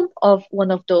bottom of one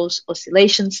of those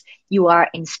oscillations, you are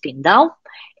in spin down,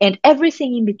 and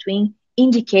everything in between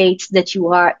indicates that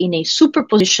you are in a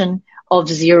superposition of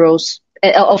zeros,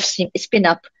 of spin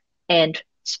up and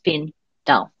spin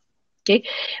down. Okay,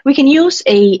 we can use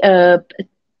a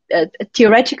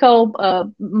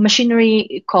theoretical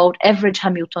machinery called average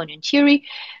Hamiltonian theory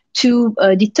to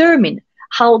determine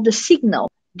how the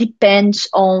signal depends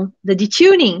on the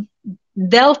detuning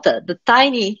delta, the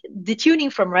tiny detuning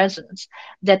from resonance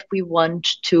that we want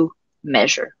to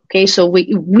measure. Okay, so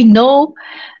we know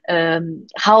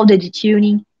how the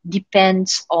detuning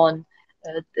depends on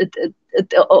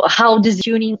how this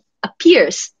detuning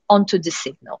appears onto the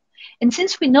signal. And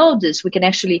since we know this, we can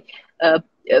actually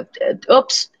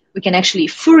we can actually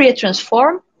Fourier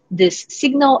transform this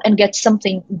signal and get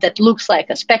something that looks like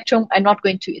a spectrum. I'm not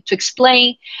going to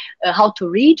explain how to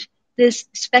read this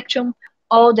spectrum.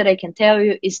 All that I can tell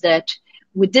you is that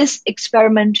with this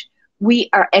experiment, we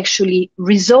are actually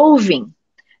resolving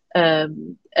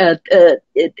detunings.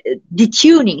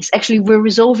 Actually, we're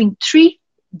resolving 3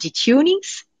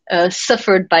 detunings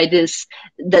suffered by this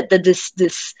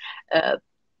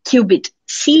qubit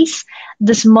sees,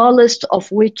 the smallest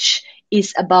of which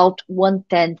is about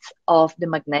 1/10 of the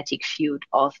magnetic field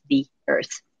of the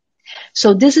Earth.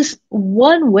 So this is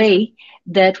one way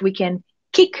that we can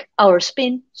kick our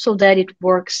spin so that it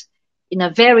works in a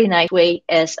very nice way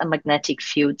as a magnetic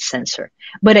field sensor.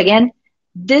 But again,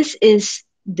 this is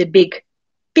the big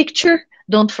picture.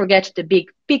 Don't forget the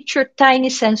big picture, tiny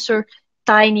sensor,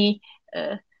 tiny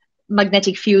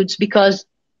magnetic fields, because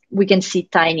we can see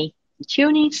tiny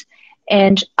tunings.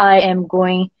 And I am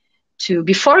going to,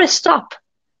 before I stop,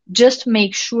 just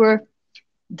make sure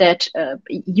that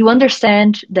you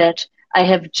understand that I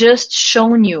have just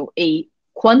shown you a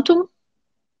quantum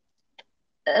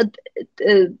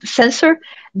sensor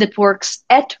that works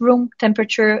at room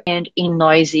temperature and in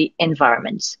noisy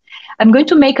environments. I'm going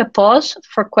to make a pause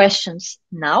for questions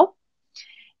now.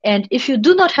 And if you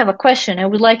do not have a question, I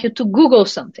would like you to Google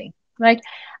something, right?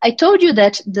 I told you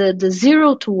that the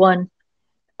 0 to 1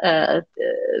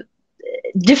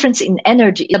 difference in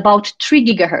energy is about 3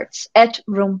 gigahertz at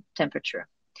room temperature.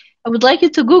 I would like you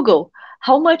to Google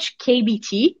how much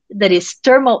KBT, that is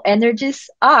thermal energies,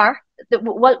 are.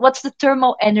 What's the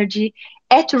thermal energy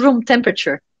at room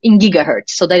temperature in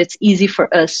gigahertz, so that it's easy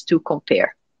for us to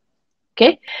compare.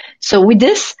 Okay, so with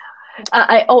this,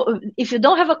 if you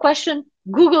don't have a question,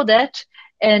 Google that,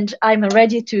 and I'm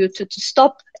ready to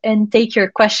stop and take your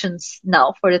questions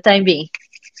now for the time being.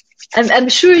 I'm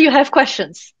sure you have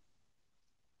questions.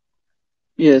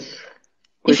 Yes.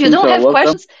 If you don't have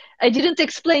questions, I didn't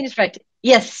explain it right.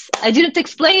 Yes, I didn't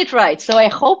explain it right, so I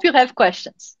hope you have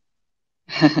questions.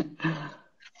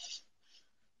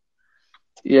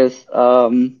 Yes.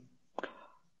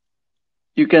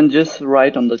 You can just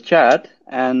write on the chat,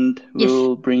 and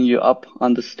we'll bring you up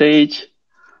on the stage.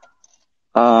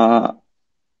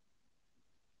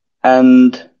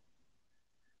 And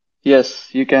yes,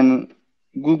 you can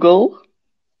Google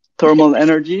thermal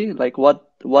energy, like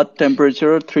what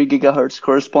temperature 3 gigahertz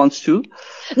corresponds to.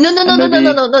 No.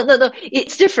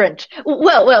 It's different.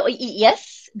 Well,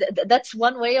 yes, that's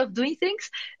one way of doing things.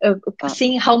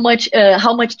 Seeing how much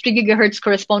 3 gigahertz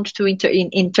corresponds to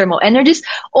in thermal energies.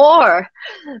 Or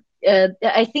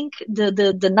I think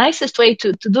the nicest way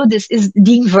to do this is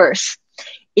the inverse.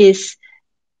 Is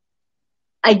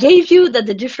I gave you that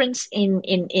the difference in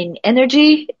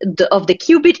energy of the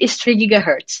qubit is 3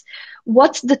 gigahertz.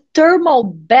 What's the thermal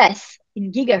bath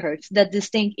in gigahertz that this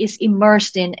thing is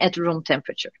immersed in at room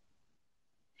temperature?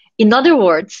 In other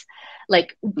words,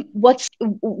 like what's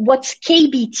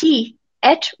KBT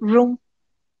at room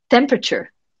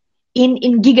temperature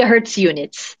in gigahertz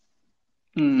units?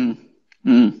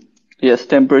 Yes,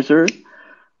 temperature.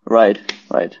 Right.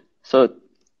 So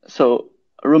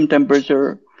room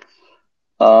temperature.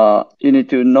 You need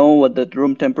to know what the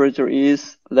room temperature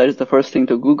is. That is the first thing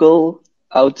to Google,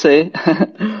 I would say.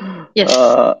 Yes.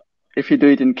 If you do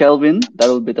it in Kelvin, that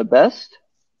will be the best.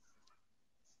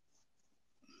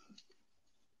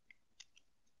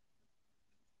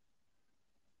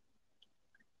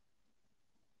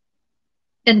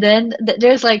 And then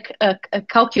there's like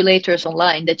calculators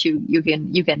online that you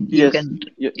can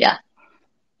yeah.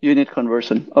 Unit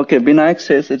conversion. Okay, Binayak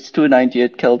says it's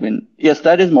 298 Kelvin. Yes,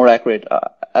 that is more accurate.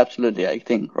 Absolutely, I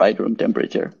think, right? Room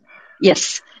temperature.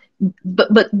 Yes,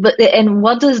 but and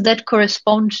what does that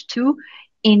correspond to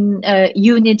in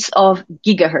units of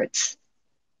gigahertz?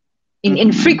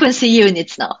 In frequency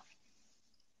units now.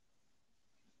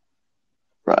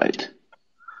 Right.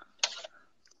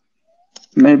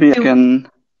 Maybe I can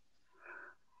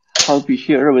help you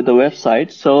here with the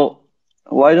website. So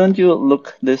why don't you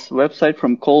look this website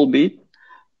from Colby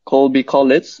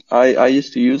College. I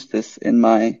used to use this in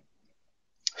my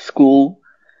school,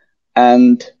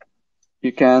 and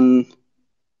you can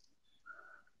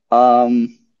plug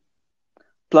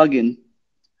in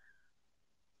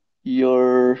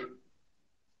your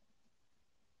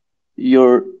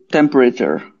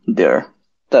temperature there.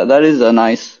 That is a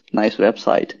nice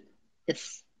website.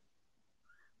 Yes.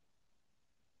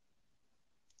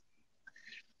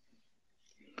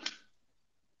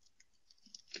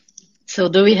 So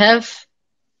do we have?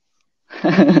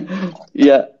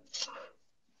 Yeah.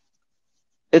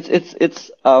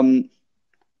 It's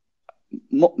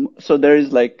so there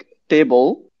is like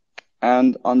table,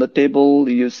 and on the table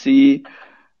you see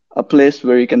a place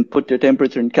where you can put your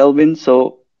temperature in Kelvin.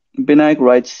 So Binayak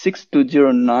writes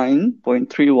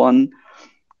 6209.31.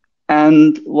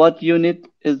 And what unit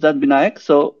is that, Binayak?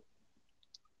 So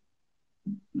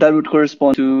that would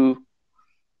correspond to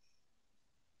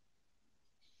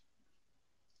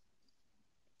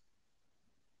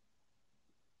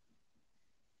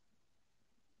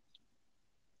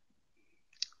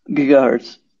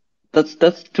gigahertz.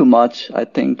 That's too much, I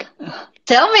think.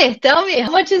 Tell me,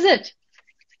 how much is it?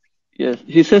 Yes,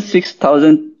 he says It is.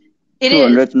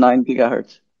 6,209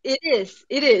 gigahertz. It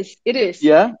is.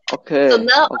 Yeah? So Okay.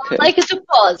 now I Okay. would like you to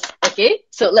pause, okay?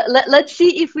 So let's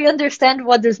see if we understand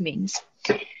what this means.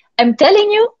 I'm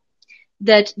telling you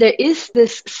that there is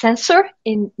this sensor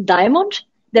in diamond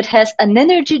that has an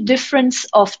energy difference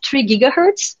of 3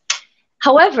 gigahertz.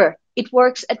 However, it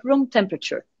works at room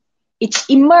temperature. It's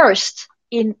immersed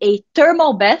in a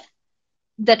thermal bath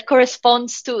that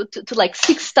corresponds to like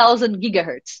 6,000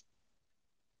 gigahertz.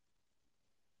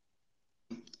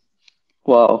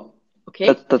 Wow.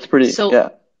 Okay, That's pretty, so yeah.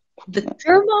 the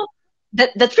thermal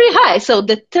that's pretty high. So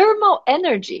the thermal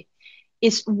energy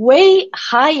is way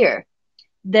higher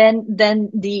than the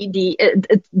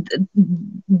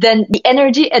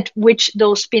energy at which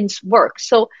those spins work.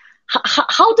 So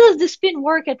how does the spin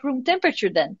work at room temperature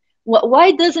then?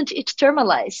 Why doesn't it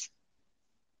thermalize?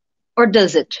 Or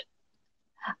does it?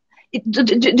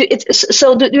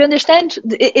 So do you understand?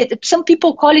 Some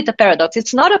people call it a paradox.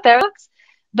 It's not a paradox,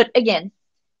 but again,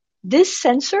 this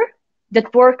sensor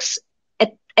that works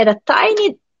at a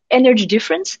tiny energy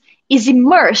difference is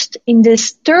immersed in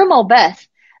this thermal bath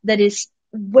that is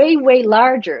way, way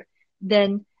larger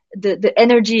than the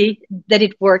energy that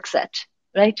it works at,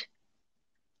 right?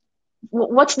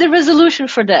 What's the resolution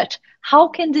for that? How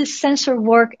can this sensor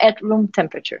work at room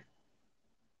temperature?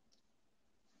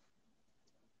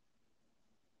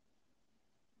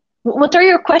 What are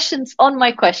your questions on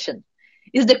my question?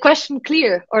 Is the question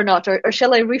clear or not? Or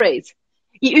shall I rephrase?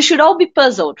 You should all be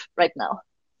puzzled right now.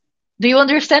 Do you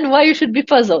understand why you should be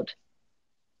puzzled?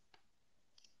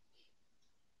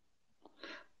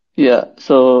 Yeah.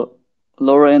 So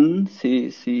Lauren,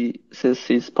 she says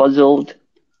she's puzzled.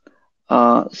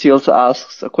 She also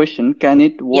asks a question: can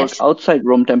it work Yes. outside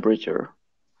room temperature?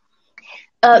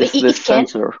 This It can.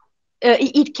 sensor.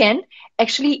 It can.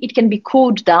 Actually, it can be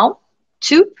cooled down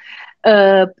too.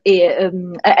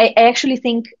 I actually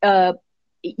think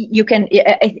you can.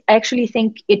 I actually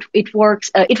think it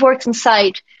works. It works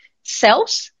inside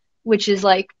cells, which is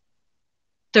like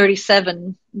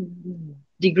 37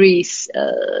 degrees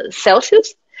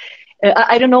Celsius.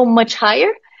 I don't know much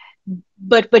higher,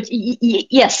 but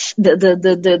yes,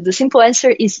 the simple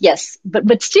answer is yes.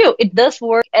 But still, it does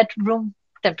work at room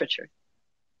temperature.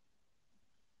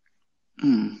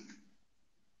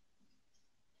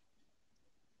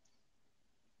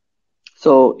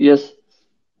 So yes,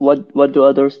 what do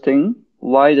others think?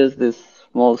 Why does this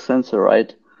small sensor,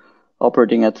 right,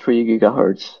 operating at 3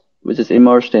 gigahertz, which is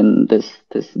immersed in this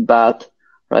bath,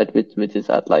 right, which is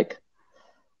at like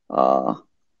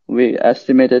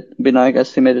Binayak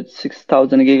estimated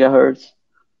 6,000 gigahertz.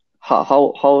 How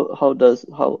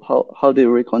do you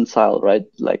reconcile, right,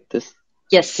 like this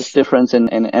Yes. difference in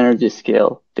energy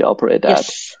scale they operate at?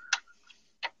 Yes.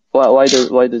 Why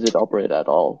does it operate at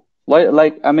all? Why,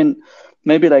 like, I mean,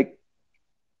 maybe like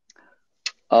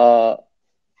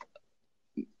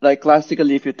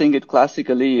classically, if you think it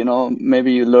classically, you know,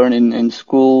 maybe you learn in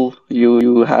school,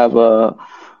 you have a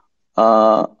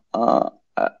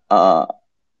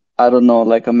I don't know,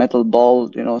 like a metal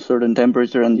ball, you know, certain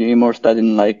temperature, and you immerse that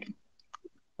in like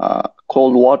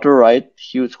cold water, right?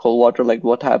 Huge cold water, like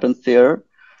what happens there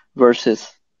versus,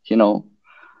 you know,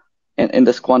 in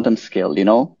this quantum scale, you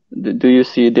know? Do you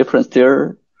see a difference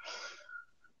there?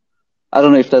 I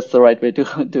don't know if that's the right way to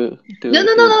No.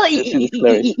 think this,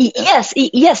 Clarice.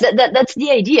 Yes. That's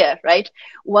the idea, right?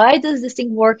 Why does this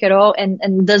thing work at all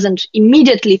and doesn't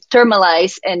immediately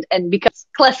thermalize and becomes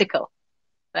classical,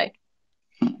 right?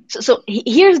 So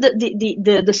here's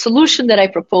the solution that I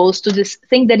propose to this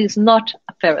thing that is not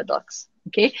a paradox.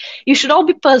 Okay, you should all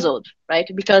be puzzled, right?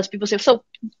 Because people say, so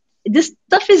this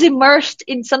stuff is immersed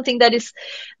in something that is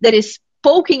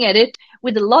poking at it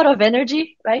with a lot of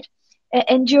energy, right?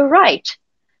 And you're right.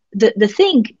 The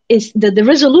thing is the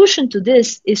resolution to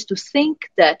this is to think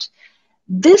that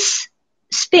this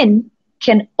spin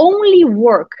can only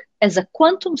work as a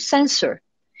quantum sensor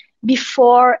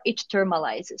before it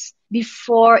thermalizes,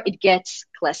 before it gets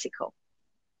classical.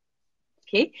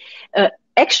 Okay,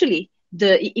 actually,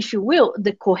 if you will,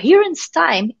 the coherence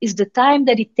time is the time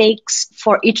that it takes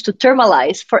for it to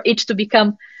thermalize, for it to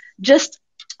become just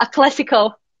a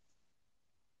classical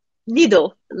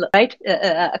needle, right?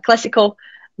 A classical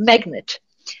magnet.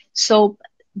 So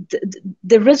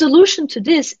the resolution to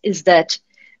this is that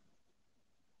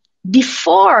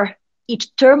before it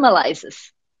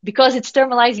thermalizes, because it's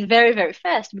thermalizing very, very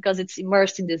fast, because it's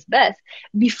immersed in this bath,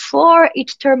 before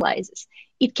it thermalizes,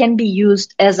 it can be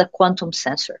used as a quantum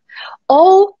sensor.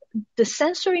 All the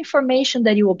sensor information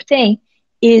that you obtain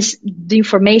is the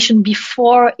information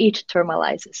before it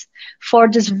thermalizes. For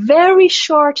this very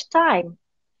short time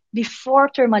before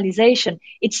thermalization,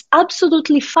 it's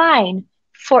absolutely fine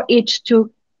for it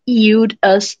to yield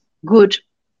us good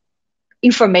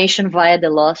information via the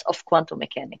laws of quantum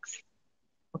mechanics.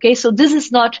 Okay, so this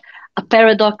is not a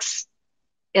paradox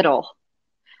at all.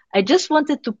 I just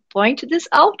wanted to point this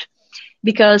out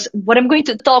because what I'm going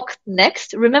to talk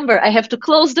next, remember, I have to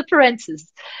close the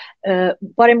parentheses.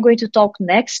 What I'm going to talk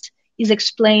next is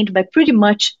explained by pretty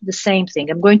much the same thing.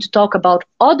 I'm going to talk about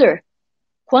other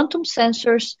quantum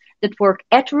sensors that work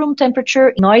at room temperature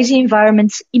in noisy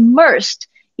environments immersed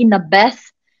in a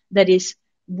bath that is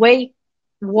way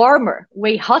warmer,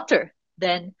 way hotter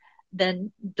than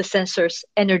the sensor's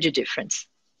energy difference.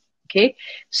 Okay,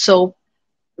 so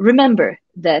remember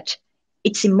that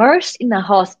it's immersed in a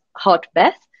hot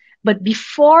bath, but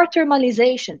before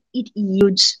thermalization, it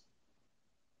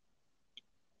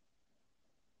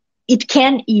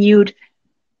can yield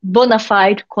bona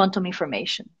fide quantum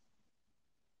information.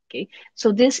 Okay,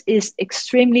 so this is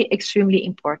extremely, extremely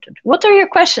important. What are your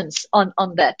questions on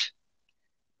that?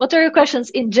 What are your questions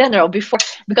in general before?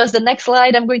 Because the next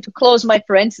slide, I'm going to close my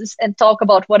parentheses and talk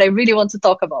about what I really want to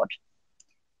talk about.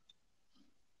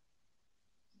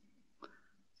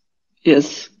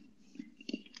 Yes.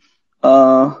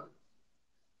 What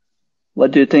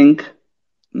do you think,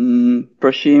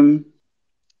 Prashim,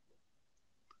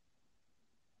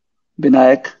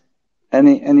 Binayak?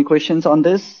 Any questions on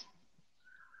this?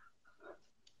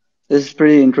 This is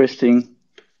pretty interesting.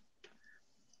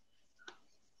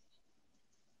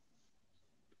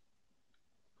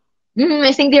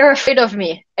 I think they're afraid of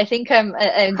me. I think I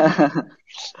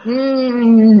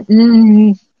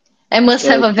must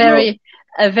have a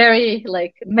very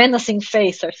like menacing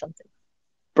face or something.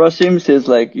 Prashim says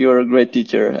like you're a great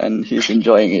teacher and he's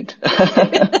enjoying it.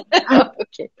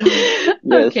 Okay. Yes.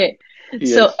 Okay.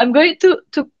 Yes. So I'm going to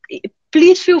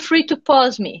please feel free to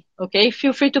pause me. Okay.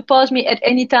 Feel free to pause me at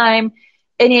any time,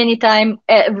 any time.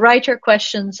 Write your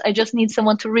questions. I just need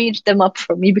someone to read them up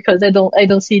for me because I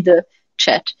don't see the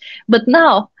chat. But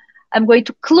now I'm going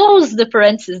to close the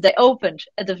parentheses that I opened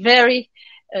at the very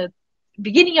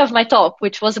beginning of my talk,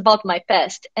 which was about my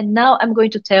past. And now I'm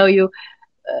going to tell you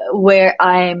where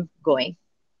I'm going.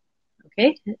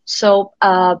 Okay. So,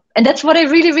 and that's what I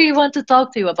really, really want to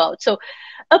talk to you about. So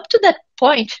up to that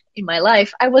point in my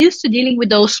life, I was used to dealing with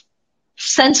those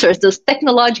sensors, those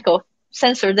technological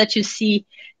sensors that you see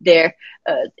there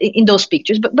in those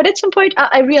pictures. But at some point,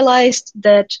 I realized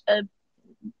that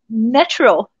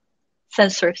natural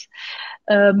sensors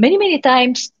many, many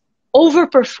times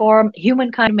overperform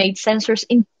humankind-made sensors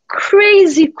in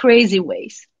crazy, crazy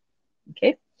ways.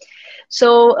 Okay.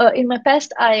 So in my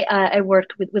past, I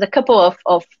worked with a couple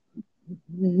of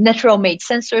natural-made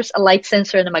sensors, a light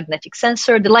sensor and a magnetic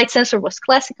sensor. The light sensor was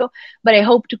classical, but I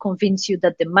hope to convince you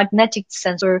that the magnetic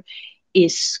sensor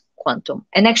is quantum.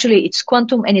 And actually, it's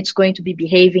quantum, and it's going to be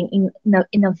behaving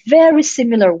in a very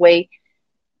similar way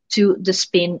to the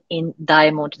spin in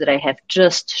diamond that I have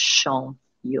just shown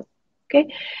you.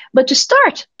 Okay, but to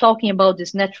start talking about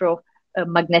this natural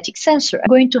magnetic sensor, I'm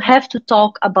going to have to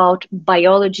talk about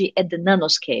biology at the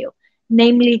nanoscale,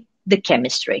 namely the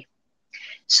chemistry.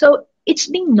 So it's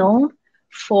been known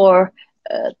for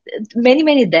many,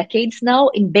 many decades now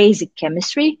in basic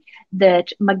chemistry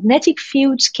that magnetic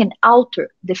fields can alter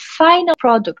the final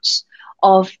products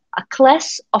of a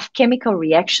class of chemical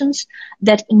reactions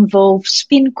that involve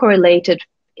spin-correlated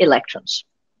electrons.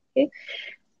 Okay?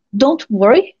 Don't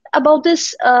worry about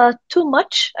this too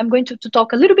much. I'm going to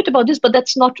talk a little bit about this, but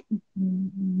that's not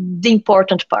the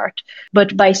important part.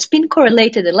 But by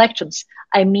spin-correlated electrons,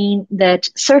 I mean that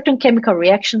certain chemical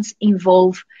reactions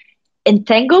involve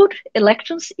entangled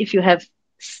electrons, if you have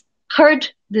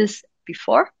heard this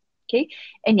before. Okay,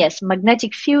 and yes,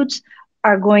 magnetic fields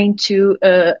are going to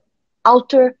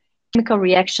alter chemical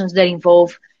reactions that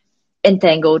involve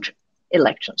entangled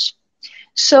electrons.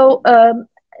 So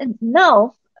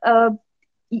now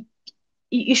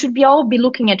you should all be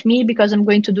looking at me because I'm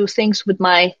going to do things with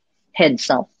my hands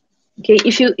now. Okay,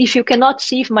 if you cannot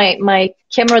see, if my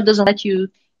camera doesn't let you,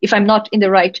 if I'm not in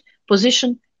the right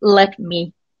position, let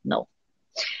me know.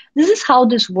 This is how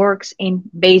this works in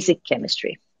basic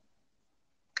chemistry.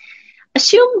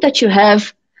 Assume that you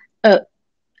have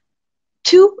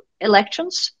 2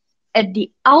 electrons at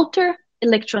the outer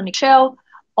electronic shell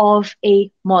of a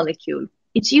molecule.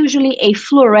 It's usually a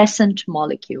fluorescent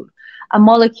molecule, a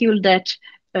molecule that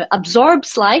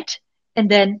absorbs light and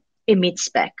then emits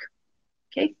back.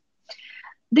 Okay?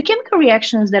 The chemical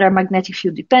reactions that are magnetic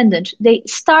field dependent, they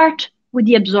start with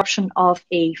the absorption of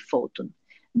a photon.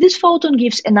 This photon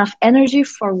gives enough energy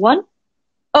for one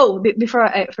before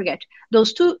I forget,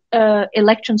 those two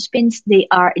electron spins, they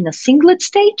are in a singlet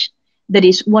state, that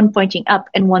is one pointing up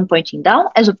and one pointing down,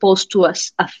 as opposed to a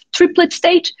triplet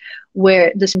state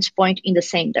where the spins point in the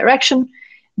same direction,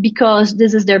 because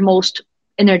this is their most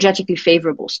energetically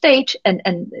favorable state.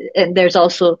 And there's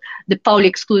also the Pauli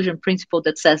exclusion principle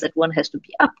that says that one has to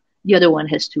be up, the other one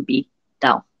has to be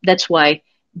down. That's why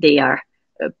they are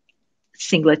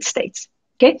singlet states.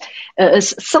 Okay,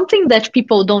 something that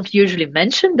people don't usually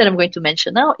mention that I'm going to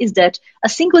mention now is that a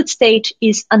singlet state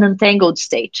is an untangled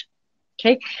state.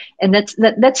 Okay, and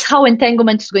that's how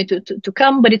entanglement is going to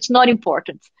come, but it's not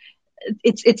important.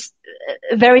 It's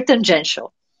very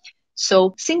tangential.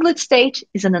 So singlet state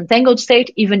is an untangled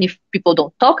state, even if people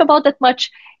don't talk about that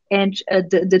much. And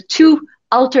the two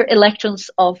outer electrons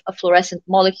of a fluorescent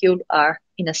molecule are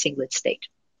in a singlet state.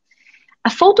 A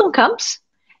photon comes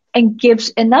and gives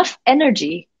enough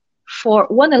energy for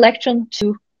one electron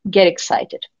to get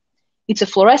excited. It's a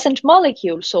fluorescent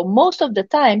molecule, so most of the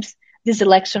times this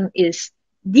electron is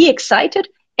de-excited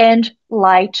and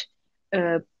light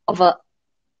of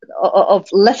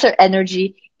lesser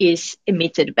energy is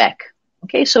emitted back.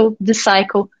 Okay, so the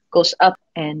cycle goes up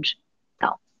and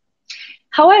down.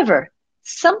 However,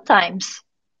 sometimes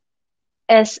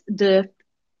as the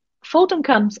photon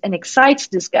comes and excites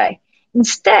this guy,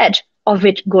 instead of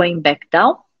it going back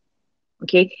down,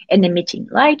 okay, and emitting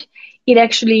light, it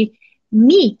actually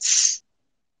meets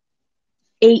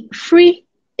a free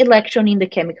electron in the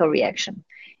chemical reaction.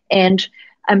 And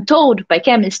I'm told by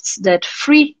chemists that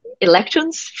free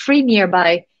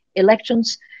nearby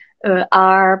electrons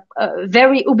are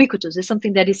very ubiquitous. It's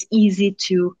something that is easy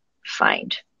to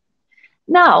find.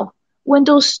 Now, when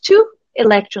those two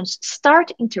electrons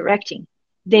start interacting,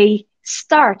 they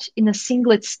start in a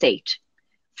singlet state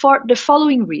for the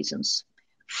following reasons.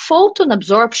 Photon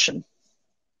absorption,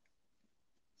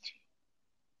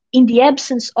 in the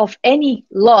absence of any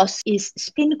loss, is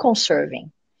spin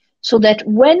conserving, so that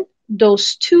when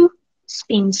those two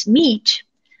spins meet,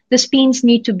 the spins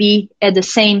need to be at the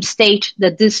same state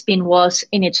that this spin was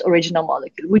in its original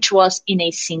molecule, which was in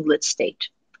a singlet state.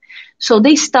 So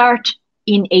they start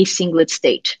in a singlet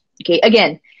state. Okay,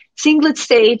 again, singlet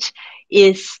state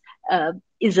is an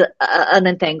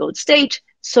entangled state.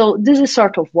 So this is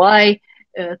sort of why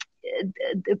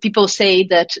people say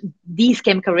that these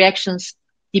chemical reactions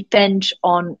depend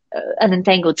on an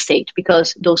entangled state,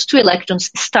 because those two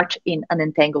electrons start in an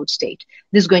entangled state.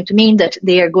 This is going to mean that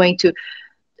they are going to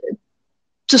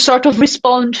sort of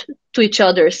respond to each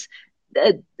other's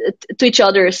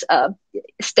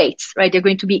states, right? They're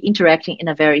going to be interacting in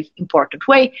a very important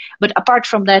way. But apart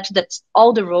from that, that's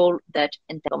all the role that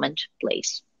entanglement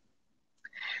plays.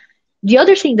 The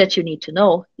other thing that you need to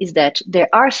know is that there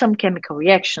are some chemical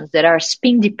reactions that are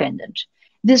spin dependent.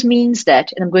 This means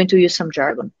that, and I'm going to use some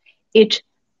jargon,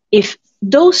 if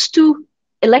those two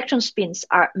electron spins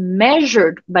are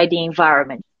measured by the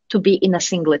environment to be in a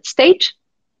singlet state,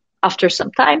 after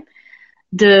some time,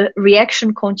 the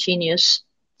reaction continues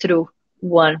through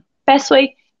one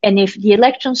pathway. And if the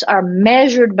electrons are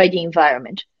measured by the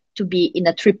environment to be in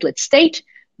a triplet state,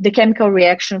 the chemical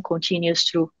reaction continues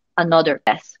through another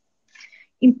path.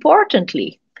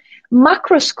 Importantly,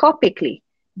 macroscopically,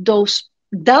 those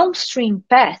downstream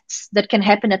paths that can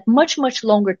happen at much, much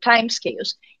longer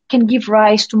timescales can give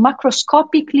rise to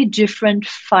macroscopically different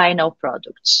final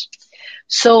products.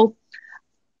 So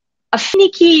a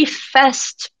finicky,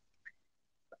 fast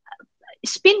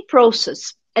spin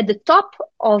process at the top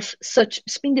of such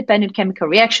spin-dependent chemical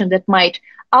reaction that might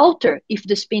alter if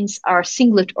the spins are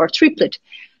singlet or triplet,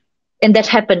 and that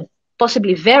happen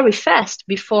possibly very fast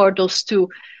before those two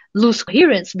lose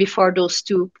coherence, before those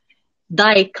two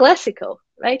die classical,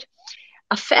 right?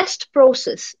 A fast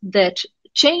process that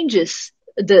changes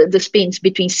the spins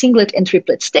between singlet and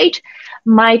triplet state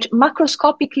might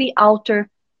macroscopically alter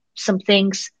some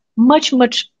things much,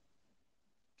 much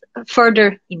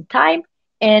further in time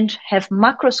and have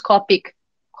macroscopic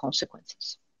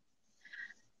consequences.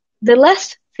 The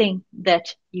last thing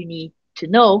that you need to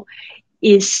know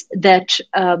is that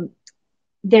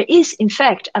there is, in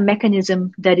fact, a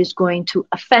mechanism that is going to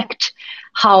affect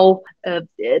how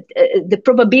the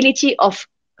probability of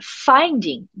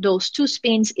finding those two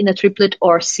spins in a triplet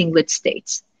or singlet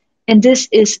states. And this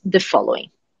is the following.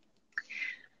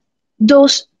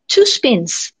 Those two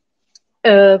spins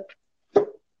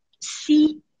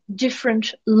see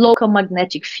different local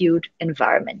magnetic field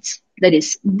environments. That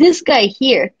is, this guy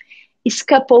here is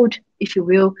coupled, if you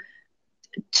will,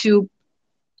 to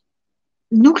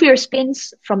nuclear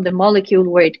spins from the molecule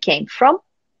where it came from.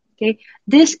 Okay,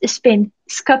 this spin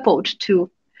is coupled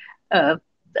to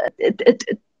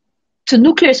two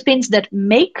nuclear spins that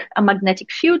make a magnetic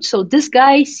field. So this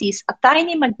guy sees a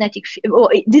tiny magnetic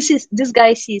field. This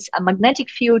guy sees a magnetic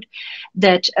field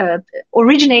that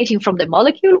originating from the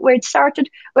molecule where it started,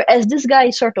 whereas this guy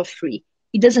is sort of free.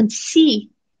 He doesn't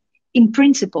see, in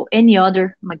principle, any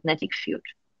other magnetic field.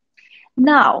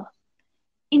 Now,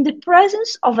 in the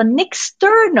presence of an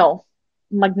external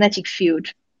magnetic field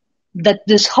that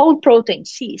this whole protein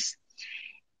sees,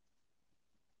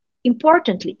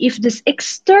 importantly, if this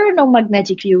external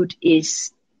magnetic field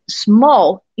is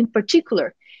small, in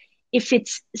particular, if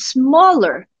it's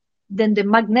smaller than the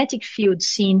magnetic field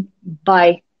seen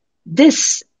by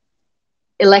this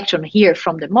electron here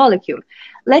from the molecule,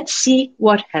 let's see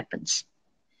what happens.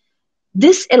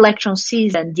 This electron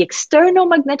sees then the external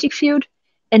magnetic field,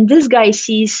 and this guy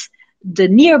sees the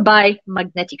nearby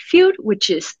magnetic field, which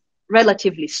is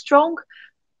relatively strong,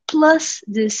 plus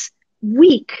this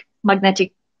weak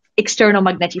external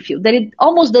magnetic field that it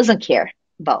almost doesn't care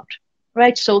about,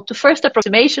 right? So to first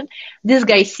approximation, this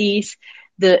guy sees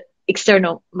the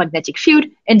external magnetic field,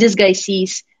 and this guy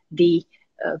sees the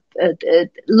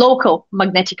local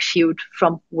magnetic field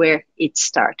from where it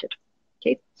started,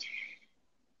 okay?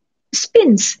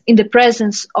 Spins in the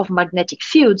presence of magnetic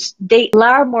fields, they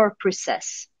are more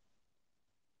precise,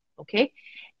 okay?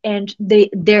 And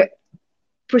their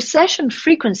precession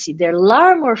frequency, their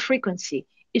Larmor frequency,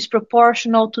 is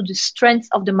proportional to the strength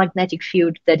of the magnetic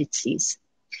field that it sees.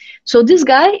 So this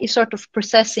guy is sort of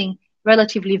processing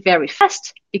relatively very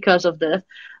fast because of the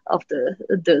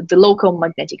local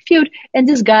magnetic field, and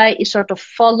this guy is sort of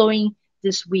following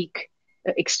this weak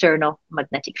external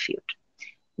magnetic field.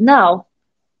 Now,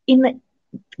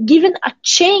 given a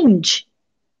change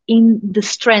in the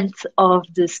strength of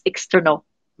this external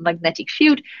magnetic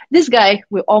field, this guy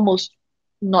will almost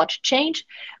not change,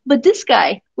 but this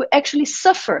guy will actually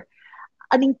suffer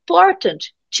an important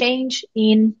change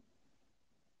in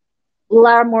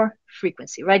Larmor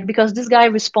frequency, right? Because this guy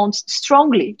responds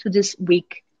strongly to this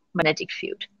weak magnetic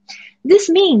field. This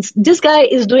means this guy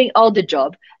is doing all the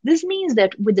job. This means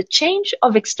that with the change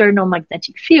of external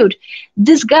magnetic field,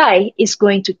 this guy is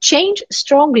going to change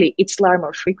strongly its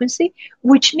Larmor frequency,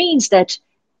 which means that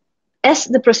as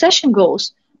the precession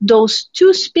goes, those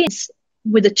two spins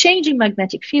with a changing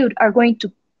magnetic field are going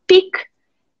to pick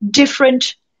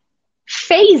different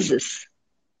phases,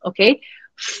 okay?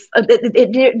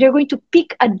 They're going to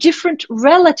pick a different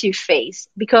relative phase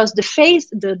because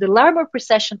the Larmor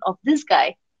precession of this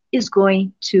guy is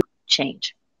going to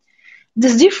change.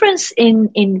 This difference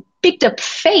in picked up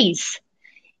phase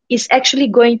is actually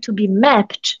going to be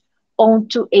mapped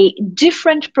onto a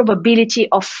different probability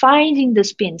of finding the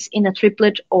spins in a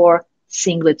triplet or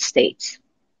singlet states.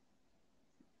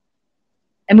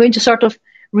 I'm going to sort of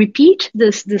repeat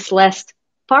this last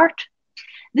part.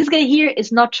 This guy here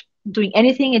is not doing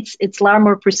anything. It's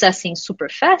Larmor processing super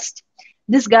fast.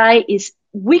 This guy is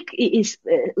weak,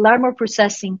 Larmor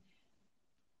processing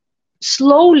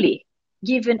slowly,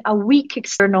 given a weak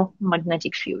external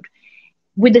magnetic field.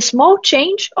 With a small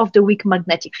change of the weak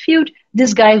magnetic field,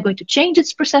 this guy is going to change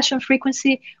its precession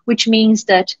frequency, which means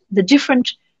that the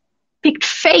different picked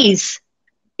phase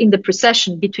in the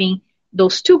precession between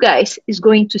those two guys is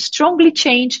going to strongly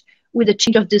change with the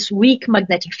change of this weak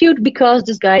magnetic field because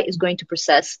this guy is going to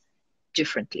process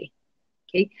differently.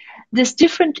 Okay, this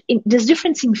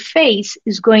difference in phase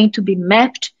is going to be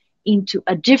mapped into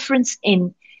a difference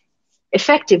in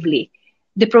effectively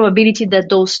the probability that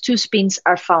those two spins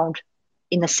are found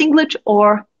in a singlet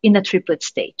or in a triplet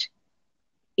state.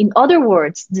 In other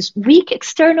words, this weak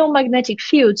external magnetic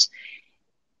fields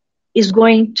is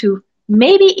going to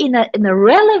maybe in a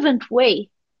relevant way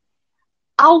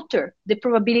alter the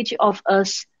probability of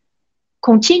us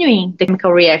continuing the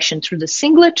chemical reaction through the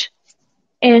singlet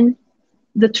and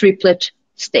the triplet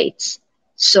states.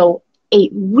 So a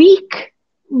weak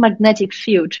magnetic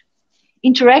field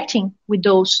interacting with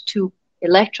those two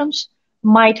electrons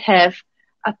might have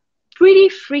a pretty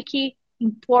freaky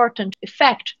important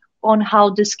effect on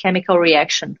how this chemical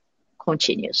reaction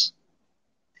continues.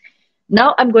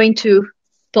 Now I'm going to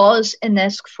pause and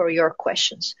ask for your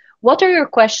questions. What are your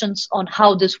questions on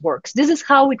how this works? This is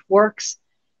how it works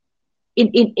in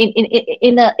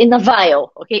a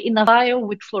vial, okay? In a vial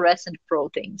with fluorescent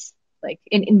proteins, like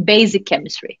in basic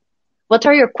chemistry. What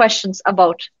are your questions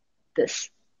about this?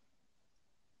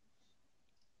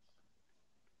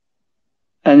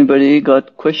 Anybody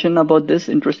got question about this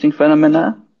interesting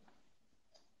phenomena?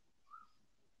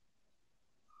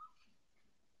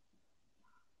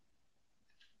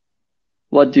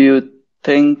 What do you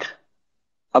think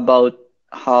about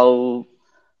how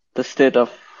the state of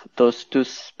those two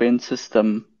spin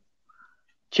system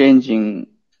changing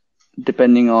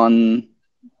depending on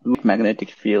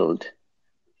magnetic field.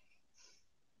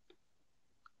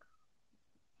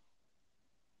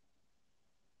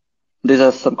 These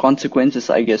are some consequences,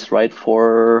 I guess, right?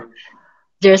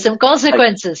 There are some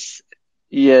consequences.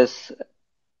 Yes.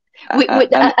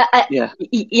 Yeah.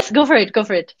 Yes, go for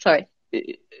it. Sorry.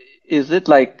 Is it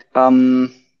like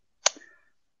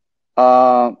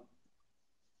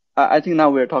I think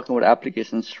now we're talking about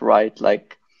applications, right?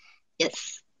 Like,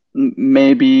 yes,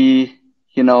 maybe,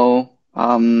 I don't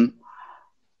know,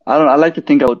 I like to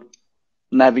think about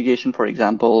navigation, for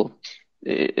example.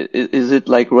 Is it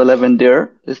like relevant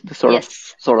there? Is the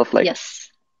sort of like yes.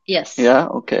 Yeah,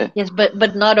 okay. Yes,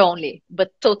 but not only,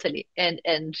 but totally.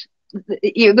 And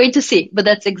you're going to see, but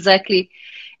that's exactly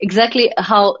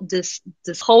how this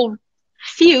whole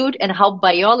field and how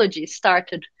biology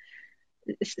started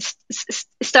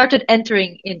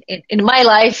entering in my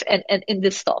life and in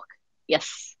this talk.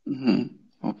 Yes.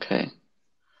 Mm-hmm. Okay.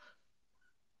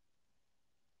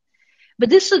 But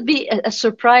this would be a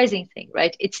surprising thing,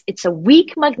 right? It's a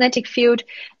weak magnetic field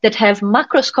that have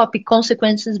macroscopic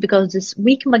consequences because this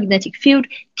weak magnetic field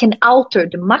can alter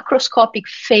the macroscopic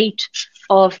fate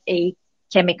of a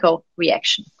chemical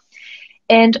reaction.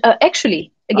 And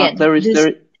actually, again,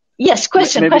 yes,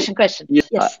 question.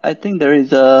 Yes. I think there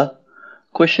is a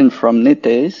question from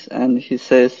Nitesh, and he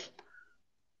says,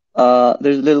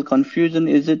 there's a little confusion.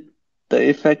 Is it the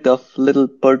effect of little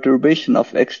perturbation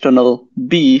of external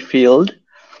B field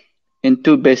in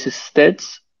two basis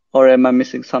states, or am I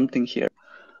missing something here?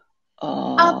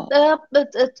 What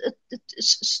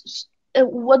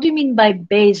do you mean by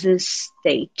basis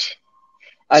state?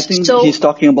 I think he's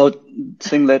talking about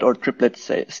singlet or triplet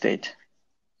state.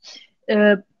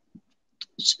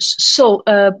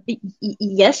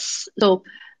 Yes. So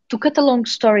to cut a long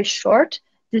story short,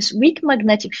 this weak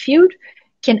magnetic field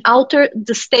can alter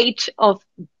the state of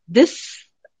this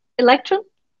electron,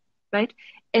 right?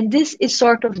 And this is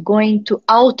sort of going to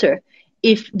alter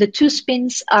if the two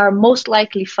spins are most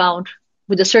likely found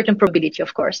with a certain probability,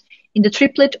 of course, in the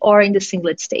triplet or in the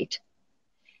singlet state.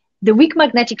 The weak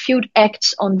magnetic field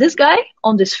acts on this guy,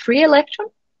 on this free electron,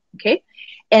 okay?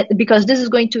 And because this is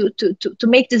going to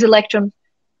make this electron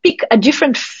pick a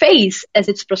different phase as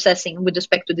it's processing with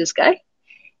respect to this guy.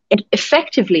 And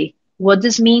effectively, what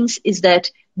this means is that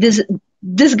this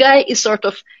guy is sort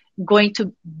of going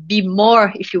to be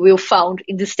more, if you will, found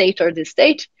in this state or this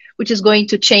state, which is going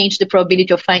to change the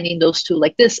probability of finding those two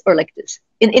like this or like this.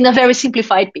 In a very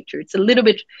simplified picture. It's a little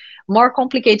bit more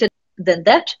complicated than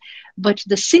that, but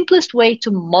the simplest way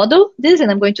to model this,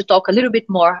 and I'm going to talk a little bit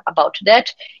more about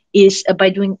that, is by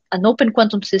doing an open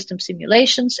quantum system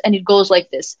simulations, and it goes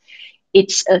like this.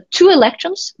 It's two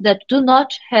electrons that do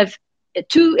not have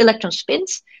two electron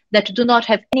spins that do not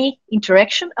have any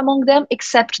interaction among them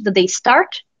except that they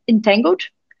start entangled.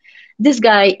 This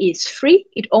guy is free.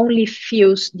 It only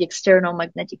feels the external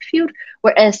magnetic field,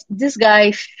 whereas this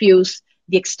guy feels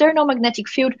the external magnetic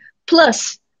field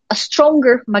plus a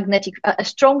stronger magnetic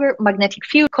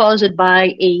field caused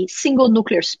by a single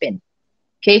nuclear spin.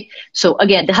 Okay, so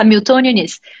again, the Hamiltonian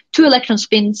is two electron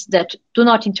spins that do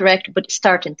not interact but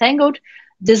start entangled.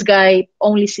 This guy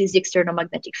only sees the external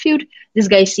magnetic field. This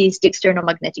guy sees the external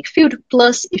magnetic field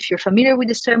plus, if you're familiar with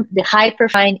this term, the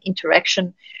hyperfine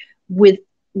interaction with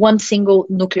one single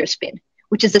nuclear spin,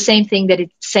 which is the same thing that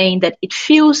it's saying that it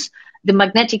feels the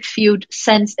magnetic field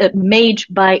made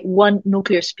by one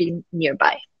nuclear spin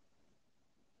nearby.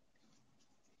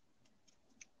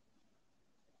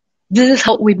 This is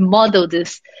how we model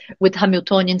this with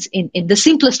Hamiltonians in the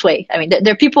simplest way. I mean,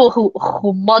 there are people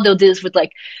who model this with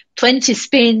like 20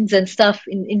 spins and stuff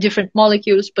in different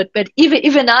molecules, but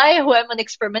even I, who am an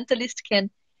experimentalist, can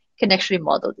actually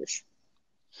model this.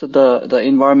 So the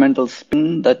environmental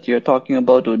spin that you're talking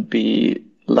about would be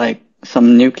like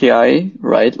some nuclei,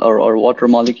 right, or water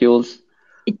molecules.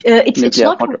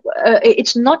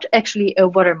 It's not actually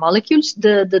water molecules.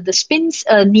 The spins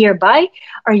nearby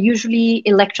are usually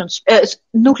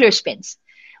nuclear spins.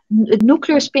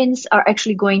 Nuclear spins are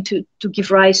actually going to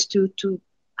give rise to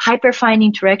hyperfine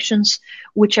interactions,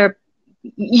 which are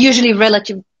usually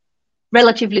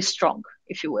relatively strong,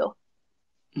 if you will.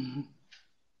 Mm-hmm.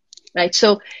 Right.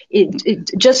 So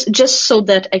just so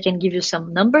that I can give you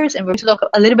some numbers, and we're going to talk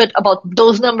a little bit about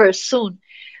those numbers soon.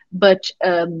 But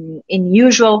in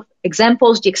usual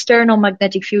examples, the external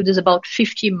magnetic field is about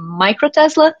 50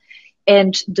 microtesla,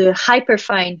 and the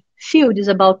hyperfine field is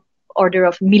about order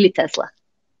of millitesla.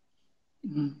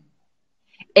 Mm-hmm.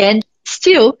 And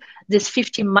still, this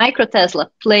 50 microtesla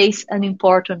plays an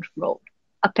important role,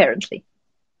 apparently.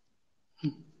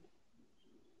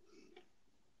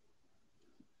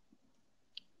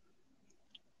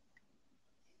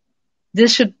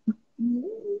 This should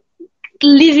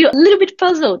leave you a little bit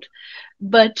puzzled,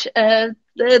 but I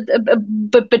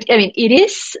mean, it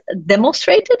is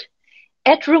demonstrated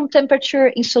at room temperature,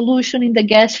 in solution, in the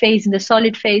gas phase, in the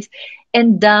solid phase,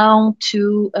 and down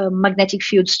to magnetic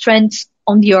field strengths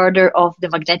on the order of the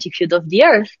magnetic field of the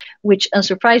Earth, which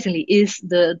unsurprisingly is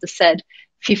the said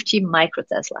 50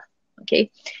 microtesla.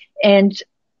 Okay, and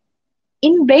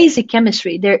in basic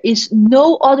chemistry, there is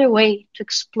no other way to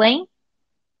explain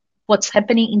what's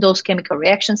happening in those chemical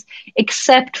reactions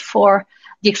except for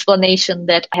the explanation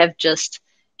that I have just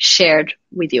shared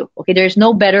with you. Okay, there's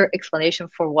no better explanation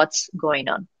for what's going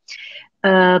on.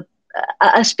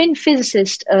 A spin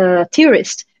physicist,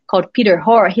 theorist called Peter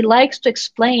Hoare, he likes to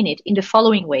explain it in the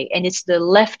following way, and it's the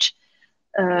left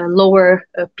lower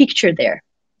picture there.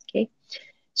 Okay,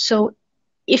 so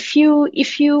if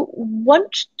you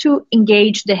want to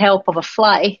engage the help of a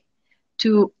fly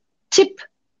to tip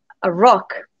a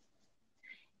rock,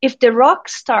 if the rock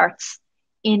starts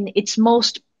in its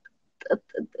most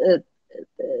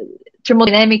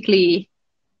thermodynamically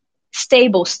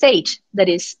stable state, that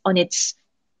is on its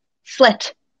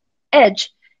flat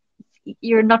edge,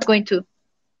 you're not going to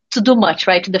do much,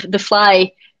 right? The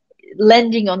fly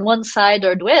landing on one side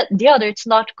or the other, it's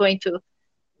not going to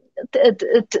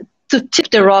tip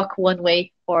the rock one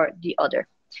way or the other.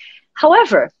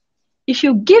 However, if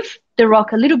you give the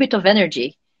rock a little bit of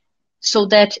energy so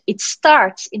that it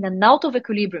starts in an out of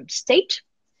equilibrium state,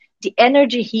 the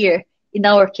energy here in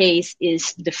our case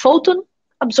is the photon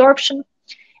absorption,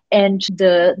 and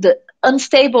the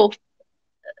unstable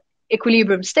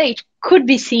equilibrium state could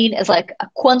be seen as like a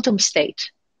quantum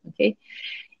state. Okay,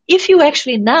 if you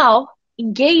actually now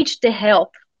engage the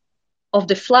help of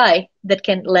the fly that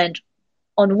can land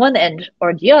on one end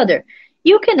or the other,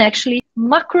 you can actually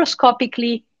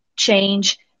macroscopically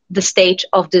change the state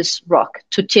of this rock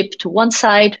to tip to one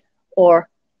side or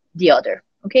the other.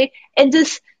 Okay, and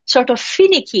this sort of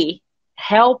finicky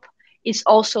help is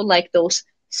also like those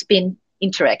spin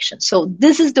interactions. So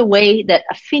this is the way that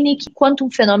a finicky quantum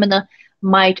phenomena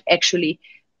might actually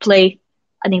play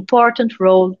an important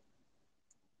role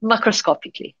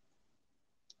macroscopically.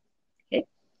 Okay.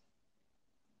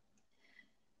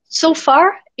 So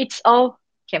far, it's all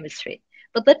chemistry.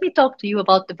 But let me talk to you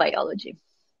about the biology.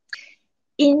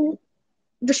 In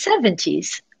the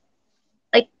 70s,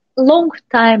 like a long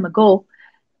time ago,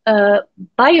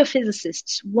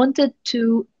 biophysicists wanted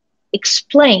to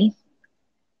explain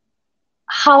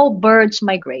how birds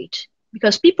migrate,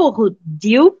 because people who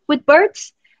deal with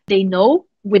birds, they know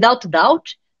without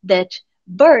doubt that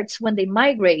birds, when they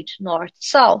migrate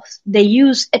north-south, they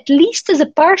use, at least as a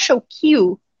partial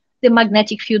cue, the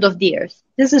magnetic field of the Earth.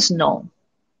 This is known.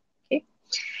 Okay?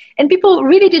 And people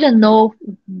really didn't know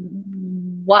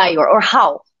why or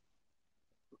how.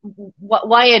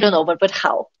 Why, I don't know, but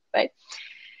how, right?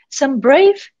 Some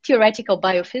brave theoretical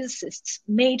biophysicists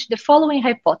made the following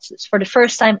hypothesis for the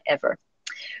first time ever.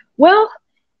 Well,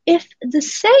 if the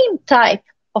same type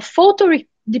of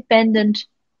photo-dependent,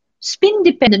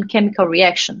 spin-dependent chemical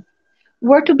reaction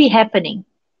were to be happening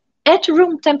at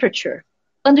room temperature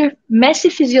under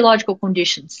massive physiological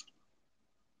conditions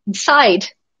inside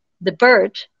the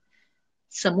bird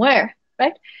somewhere,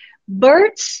 right?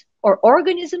 Birds or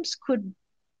organisms could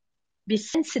be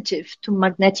sensitive to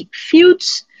magnetic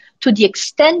fields to the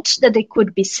extent that they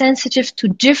could be sensitive to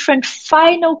different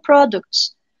final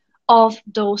products of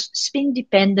those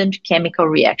spin-dependent chemical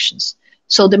reactions.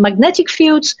 So the magnetic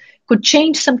fields could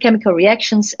change some chemical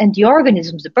reactions, and the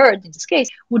organisms, the bird in this case,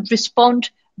 would respond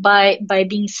by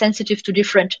being sensitive to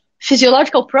different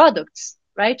physiological products,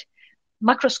 right?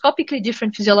 Macroscopically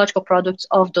different physiological products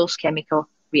of those chemical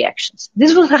reactions.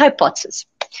 This was a hypothesis.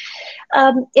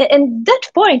 And at that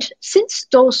point, since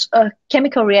those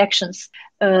chemical reactions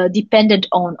depended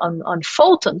on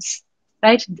photons,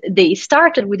 right? They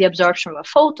started with the absorption of a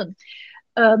photon.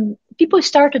 People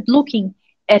started looking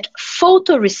at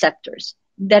photoreceptors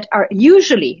that are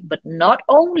usually, but not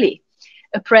only,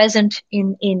 present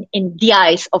in the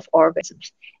eyes of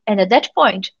organisms. And at that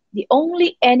point, the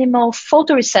only animal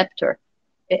photoreceptor,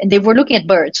 and they were looking at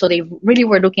birds, so they really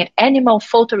were looking at animal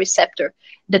photoreceptor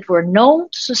that were known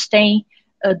to sustain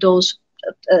those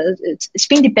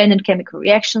spin-dependent chemical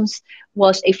reactions,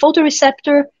 was a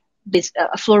photoreceptor, this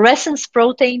a fluorescence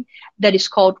protein that is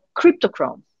called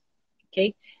cryptochrome.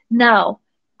 Okay, now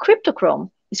cryptochrome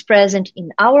is present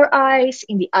in our eyes,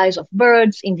 in the eyes of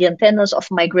birds, in the antennas of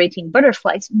migrating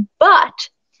butterflies, but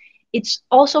it's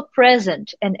also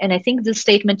present, and I think this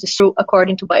statement is true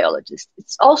according to biologists,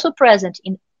 it's also present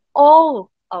in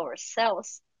all our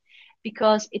cells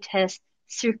because it has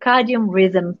circadian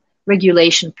rhythm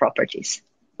regulation properties.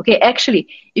 Okay, actually,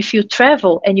 if you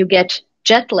travel and you get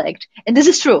jet lagged, and this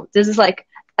is true, this is like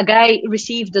a guy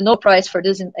received the Nobel Prize for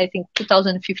this in, I think,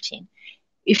 2015.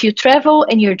 If you travel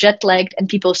and you're jet lagged and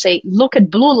people say, look at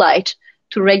blue light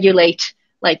to regulate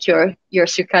like your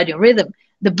circadian rhythm,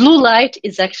 the blue light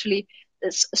is actually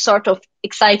this sort of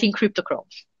exciting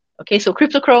cryptochromes. Okay, so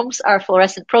cryptochromes are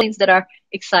fluorescent proteins that are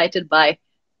excited by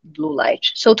blue light.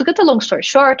 So to cut a long story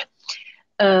short,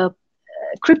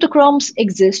 cryptochromes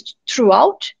exist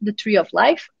throughout the tree of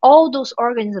life. All those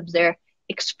organisms there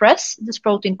express this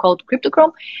protein called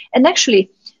cryptochrome. And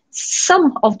actually,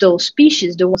 some of those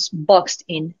species, the ones boxed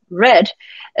in red,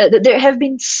 there have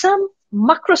been some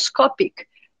macroscopic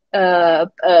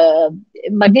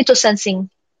magnetosensing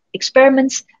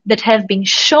experiments that have been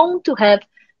shown to have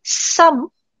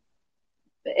some,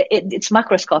 it's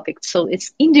macroscopic, so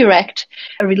it's indirect,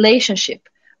 a relationship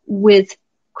with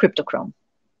cryptochrome.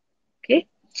 Okay?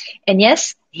 And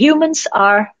yes, humans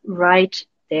are right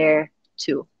there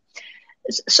too.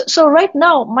 So right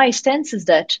now, my stance is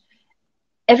that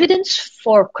evidence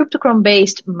for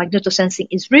cryptochrome-based magnetosensing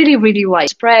is really, really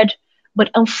widespread, but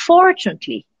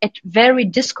unfortunately at very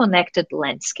disconnected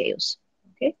length scales.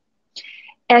 Okay?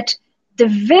 At the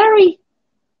very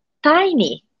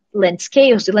tiny length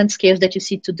scales, the length scales that you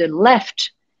see to the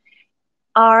left,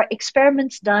 are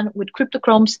experiments done with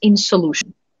cryptochromes in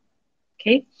solution.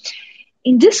 Okay?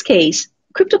 In this case,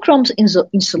 cryptochromes in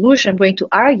solution, I'm going to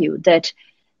argue that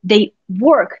they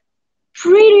work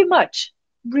pretty much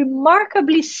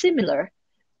remarkably similar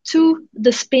to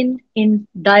the spin in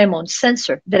diamond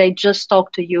sensor that I just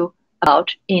talked to you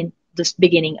about in the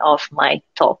beginning of my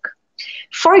talk.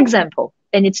 For example,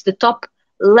 and it's the top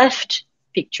left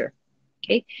picture,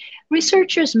 okay,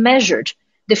 researchers measured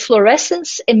the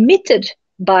fluorescence emitted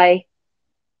by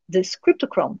this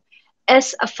cryptochrome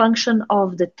as a function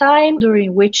of the time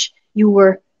during which you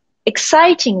were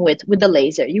exciting with the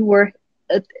laser. You were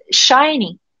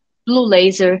shining blue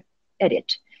laser at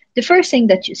it. The first thing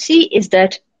that you see is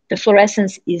that the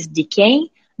fluorescence is decaying.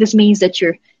 This means that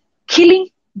you're killing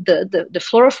the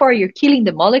fluorophore, you're killing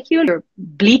the molecule, you're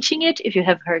bleaching it, if you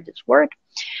have heard this word.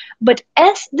 But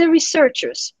as the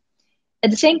researchers at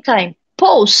the same time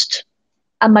post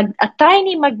a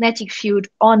tiny magnetic field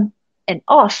on and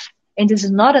off, and this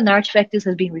is not an artifact, this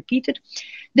has been repeated,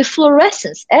 the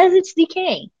fluorescence, as it's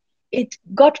decaying, it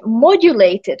got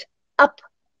modulated up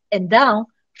and down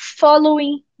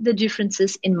following the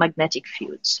differences in magnetic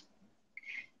fields.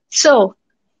 So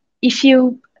if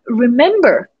you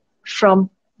remember from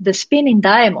the spin in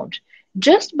diamond,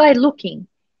 just by looking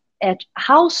at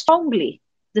how strongly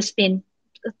the spin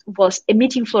was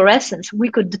emitting fluorescence, we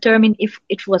could determine if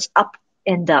it was up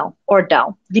and down or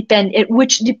down,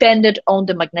 which depended on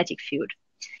the magnetic field.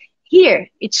 Here,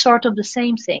 it's sort of the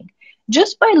same thing.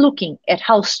 Just by looking at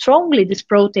how strongly this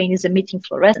protein is emitting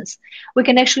fluorescence, we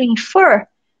can actually infer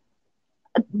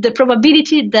the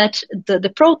probability that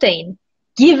the protein,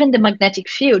 given the magnetic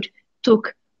field,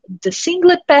 took the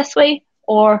singlet pathway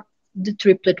or the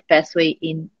triplet pathway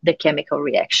in the chemical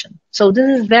reaction. So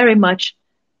this is very much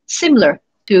similar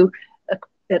to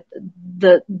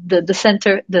the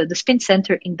center, the spin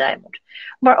center in diamond.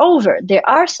 Moreover, there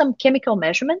are some chemical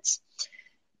measurements.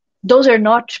 Those are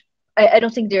not, I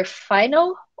don't think they're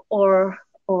final or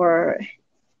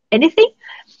anything,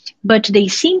 but they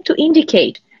seem to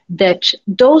indicate that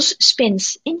those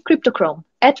spins in cryptochrome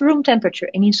at room temperature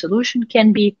and in solution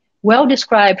can be well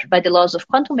described by the laws of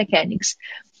quantum mechanics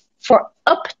for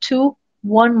up to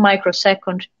 1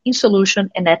 microsecond in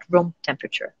solution and at room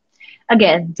temperature.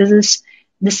 Again, this is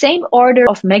the same order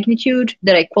of magnitude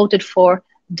that I quoted for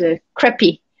the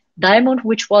crappy diamond,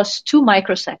 which was 2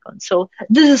 microseconds. So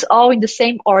this is all in the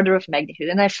same order of magnitude.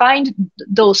 And I find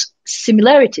those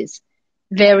similarities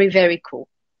very, very cool.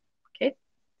 Okay.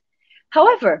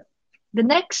 However, the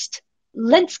next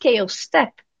length scale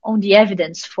step on the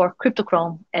evidence for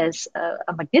cryptochrome as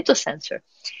a magnetosensor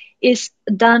is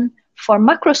done for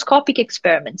macroscopic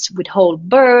experiments with whole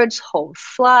birds, whole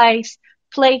flies,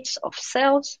 plates of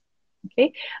cells.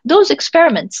 Okay, those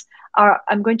experiments are,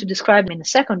 I'm going to describe them in a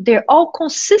second, they're all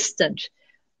consistent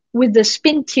with the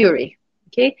spin theory.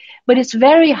 Okay, but it's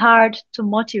very hard to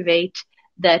motivate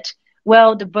that,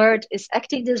 well, the bird is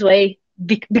acting this way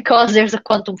because there's a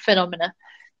quantum phenomena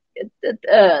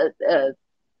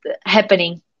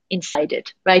happening inside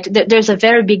it, right? There's a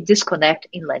very big disconnect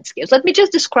in length scales. Let me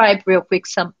just describe real quick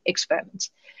some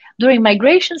experiments. During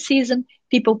migration season,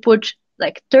 people put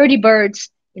like 30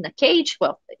 birds in a cage.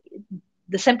 Well,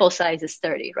 the sample size is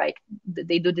 30, right?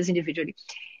 They do this individually.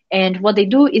 And what they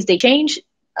do is they change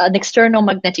an external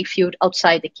magnetic field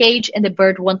outside the cage, and the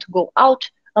bird want to go out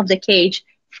of the cage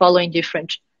following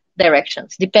different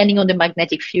directions, depending on the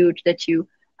magnetic field that you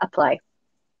apply.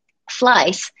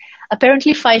 Flies.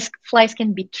 Apparently, flies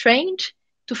can be trained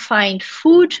to find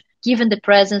food given the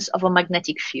presence of a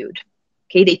magnetic field.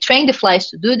 Okay, they train the flies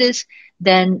to do this,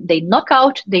 then they knock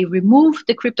out, they remove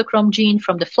the cryptochrome gene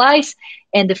from the flies,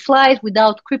 and the flies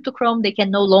without cryptochrome, they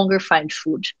can no longer find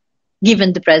food,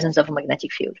 given the presence of a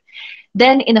magnetic field.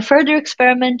 Then in a further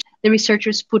experiment, the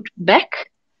researchers put back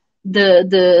the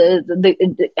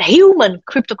human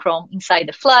cryptochrome inside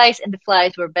the flies, and the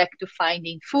flies were back to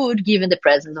finding food given the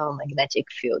presence of a magnetic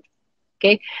field.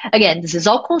 Okay, again, this is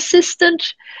all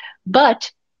consistent,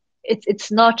 but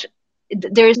it's not,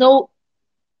 there is no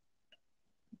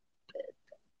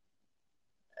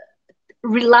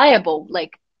reliable,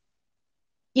 like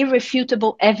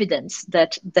irrefutable evidence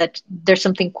that there's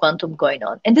something quantum going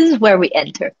on. And this is where we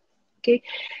enter. Okay,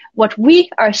 what we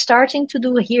are starting to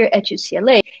do here at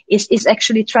UCLA is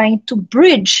actually trying to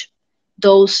bridge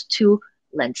those two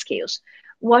length scales.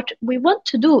 What we want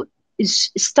to do is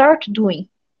start doing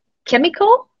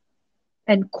chemical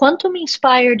and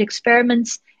quantum-inspired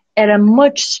experiments at a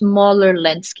much smaller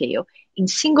length scale, in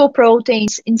single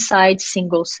proteins inside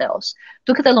single cells.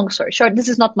 To cut a long story short, this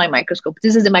is not my microscope.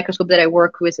 This is the microscope that I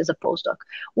work with as a postdoc.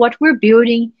 What we're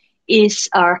building is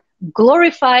our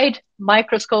glorified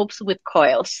microscopes with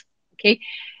coils. Okay,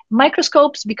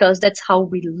 microscopes, because that's how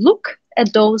we look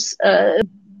at those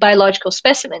biological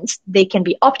specimens. They can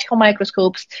be optical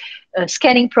microscopes,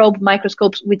 scanning probe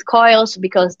microscopes with coils,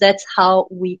 because that's how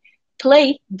we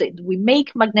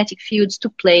make magnetic fields to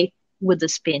play with the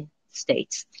spin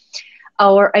states.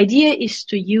 Our idea is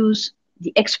to use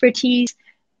the expertise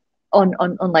on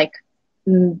like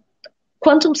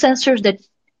quantum sensors that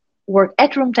work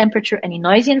at room temperature and in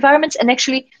noisy environments, and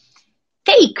actually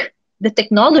take the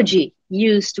technology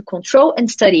used to control and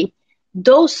study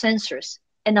those sensors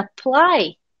and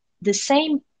apply the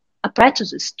same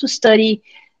apparatuses to study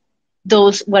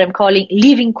those, what I'm calling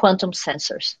living quantum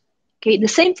sensors. Okay, the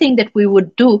same thing that we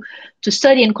would do to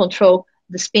study and control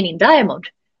the spinning diamond,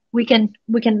 we can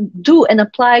do and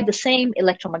apply the same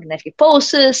electromagnetic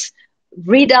pulses,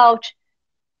 readout,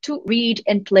 to read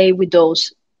and play with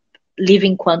those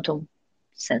living quantum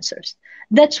sensors.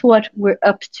 That's what we're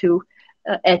up to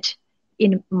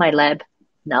in my lab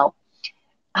now.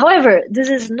 However, this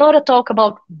is not a talk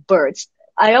about birds.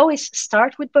 I always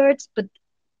start with birds, but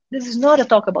this is not a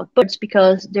talk about birds,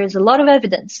 because there's a lot of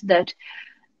evidence that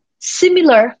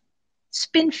similar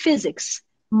spin physics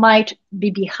might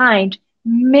be behind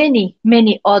many,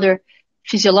 many other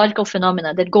physiological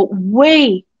phenomena that go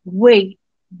way, way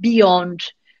beyond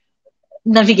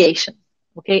navigation.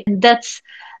 Okay, and that's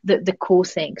the cool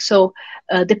thing. So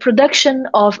the production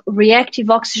of reactive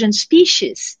oxygen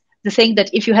species, the thing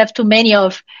that if you have too many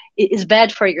of is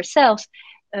bad for your cells,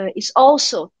 is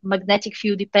also magnetic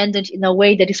field dependent in a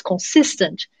way that is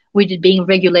consistent with it being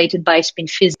regulated by spin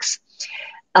physics.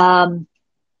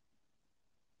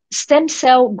 Stem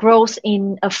cell growth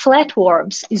in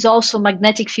flatworms is also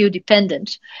magnetic field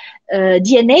dependent.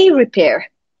 DNA repair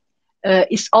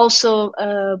is also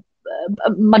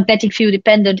magnetic field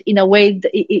dependent in a way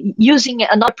that, using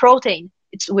another protein,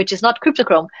 which is not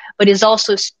cryptochrome, but is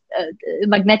also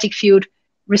magnetic field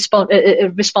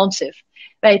responsive.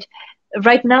 Right?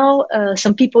 Right now,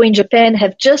 some people in Japan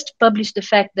have just published the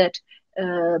fact that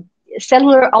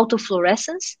cellular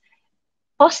autofluorescence,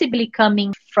 possibly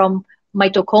coming from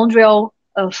mitochondrial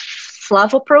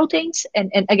flavoproteins,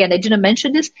 and again, I didn't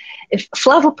mention this. If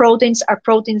flavoproteins are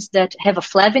proteins that have a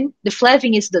flavin, the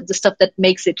flavin is the stuff that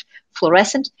makes it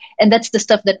fluorescent, and that's the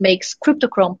stuff that makes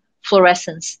cryptochrome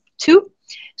fluorescence too.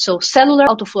 So cellular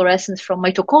autofluorescence from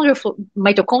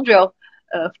mitochondrial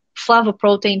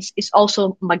flavoproteins is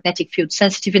also magnetic field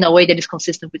sensitive in a way that is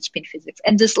consistent with spin physics.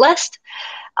 And this last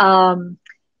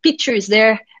picture is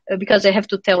there because I have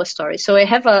to tell a story. So I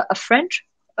have a friend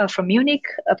from Munich,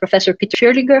 Professor Peter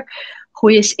Schierlinger, who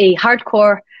is a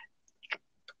hardcore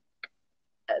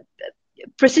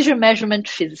precision measurement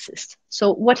physicist.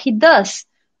 So what he does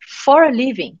for a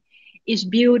living is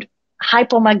build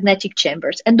hypomagnetic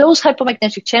chambers. And those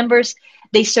hypomagnetic chambers,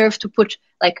 they serve to put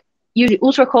like usually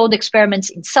ultra cold experiments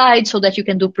inside so that you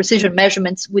can do precision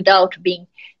measurements without being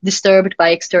disturbed by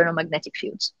external magnetic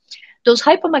fields. Those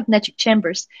hypomagnetic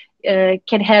chambers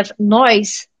can have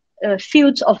noise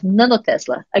fields of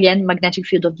nanotesla, again, magnetic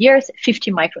field of the Earth,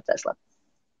 50 microtesla.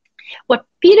 What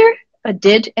Peter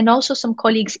did, and also some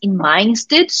colleagues in Mainz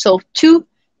did, so two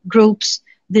groups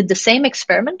did the same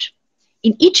experiment.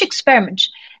 In each experiment,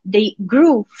 they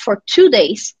grew for 2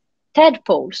 days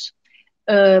tadpoles,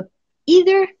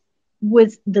 either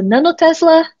with the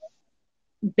nanotesla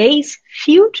base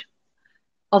field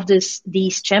of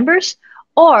these chambers,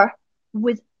 or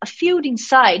with a field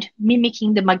inside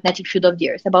mimicking the magnetic field of the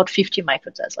Earth, about 50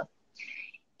 microtesla.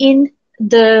 In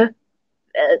the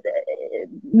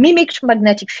mimicked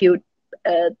magnetic field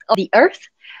of the Earth,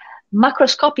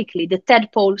 macroscopically, the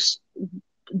tadpoles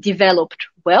developed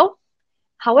well.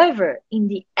 However, in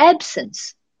the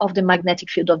absence of the magnetic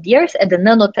field of the Earth at the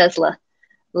nanotesla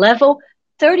level,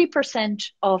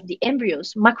 30% of the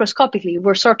embryos macroscopically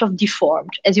were sort of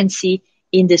deformed, as you can see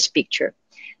in this picture.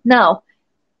 Now,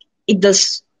 it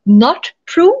does not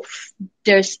prove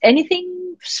there's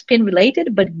anything spin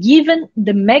related, but given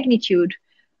the magnitude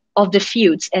of the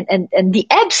fields and the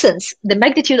absence, the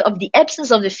magnitude of the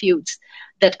absence of the fields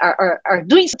that are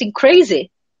doing something crazy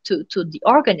to the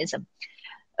organism,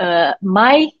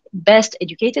 my best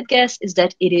educated guess is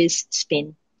that it is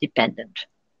spin dependent.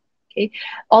 Okay.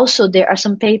 Also, there are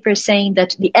some papers saying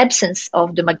that the absence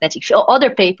of the magnetic field, other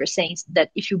papers saying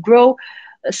that if you grow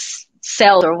a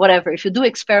cell or whatever, if you do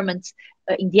experiments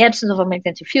in the absence of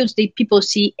magnetic fields, people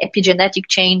see epigenetic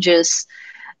changes,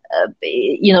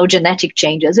 genetic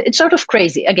changes. It's sort of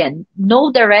crazy. Again, no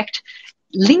direct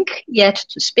link yet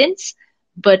to spins,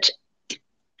 but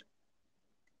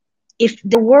if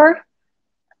there were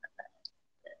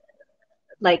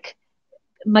like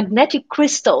magnetic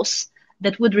crystals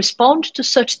that would respond to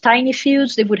such tiny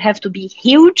fields, they would have to be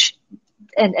huge,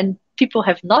 and people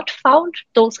have not found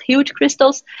those huge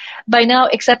crystals by now,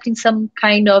 except in some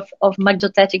kind of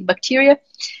magnostatic bacteria.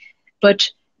 But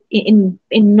in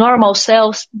normal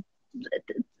cells,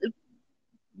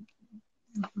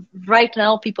 right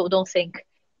now, people don't think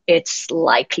it's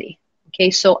likely.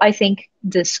 Okay, so I think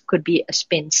this could be a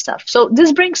spin stuff. So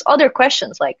this brings other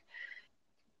questions like,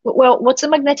 well, what's the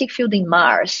magnetic field in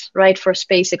Mars, right, for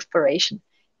space exploration?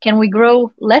 Can we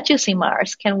grow lettuce in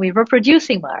Mars? Can we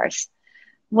reproduce in Mars?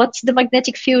 What's the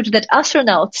magnetic field that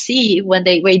astronauts see when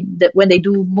they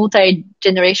do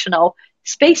multi-generational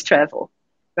space travel,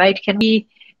 right? Can we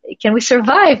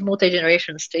survive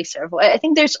multi-generational space travel? I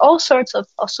think there's all sorts of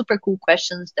super cool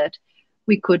questions that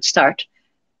we could start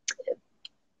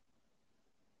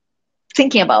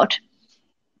thinking about.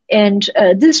 And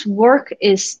this work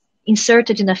is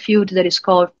inserted in a field that is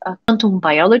called quantum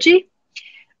biology,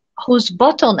 whose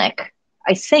bottleneck,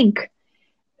 I think,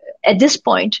 at this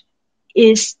point,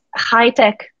 is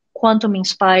high-tech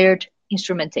quantum-inspired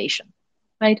instrumentation,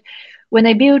 right? When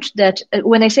I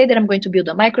say that I'm going to build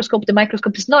a microscope, the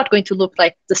microscope is not going to look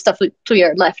like the stuff to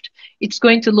your left. It's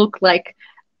going to look like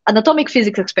an atomic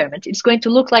physics experiment. It's going to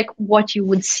look like what you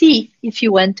would see if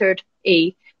you entered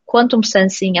a quantum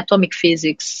sensing atomic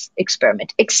physics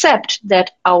experiment, except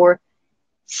that our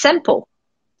sample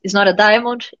is not a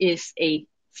diamond, is a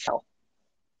cell.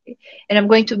 And I'm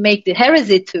going to make the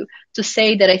heresy to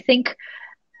say that I think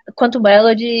quantum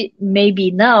biology may be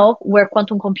now where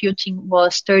quantum computing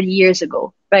was 30 years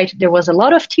ago, right? There was a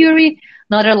lot of theory,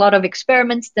 not a lot of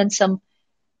experiments. Then some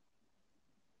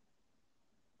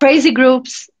crazy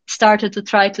groups started to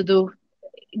try to do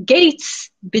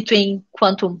gates between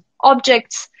quantum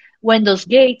objects. When those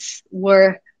gates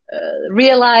were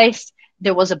realized,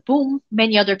 there was a boom.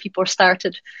 Many other people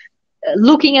started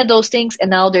looking at those things,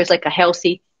 and now there's like a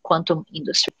healthy quantum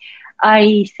industry.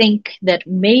 I think that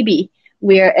maybe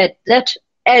we're at that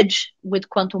edge with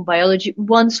quantum biology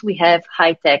once we have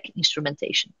high-tech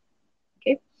instrumentation.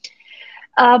 Okay,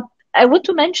 I want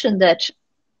to mention that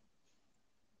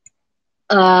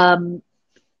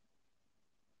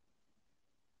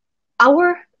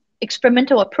our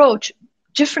experimental approach,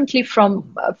 differently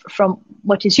from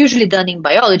what is usually done in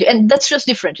biology, and that's just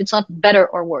different. It's not better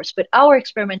or worse, but our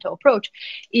experimental approach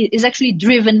is actually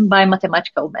driven by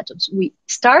mathematical methods. We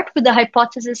start with the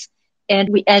hypothesis and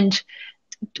we end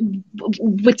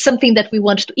with something that we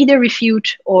want to either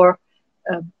refute or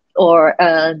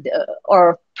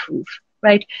prove,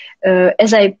 right?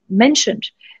 As I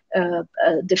mentioned,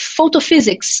 the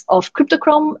photophysics of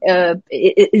cryptochrome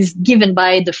is given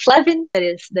by the flavin. That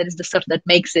is the stuff that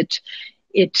makes it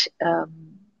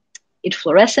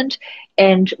fluorescent.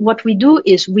 And what we do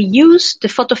is we use the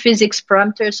photophysics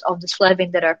parameters of this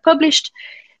flavin that are published.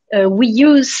 We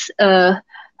use a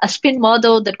spin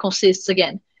model that consists,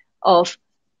 again, of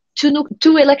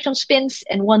two electron spins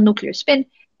and one nuclear spin,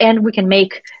 and we can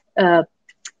make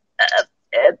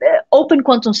open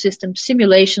quantum system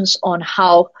simulations on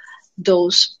how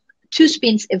those two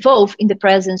spins evolve in the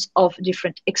presence of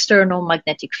different external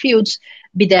magnetic fields,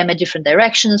 be them at different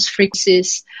directions,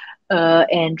 frequencies,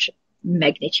 and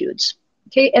magnitudes.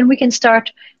 Okay, and we can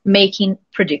start making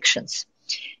predictions.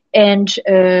 And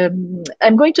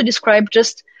I'm going to describe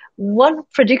just one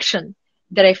prediction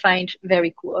that I find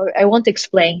very cool. I won't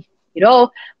explain it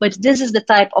all, but this is the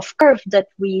type of curve that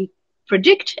we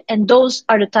predict, and those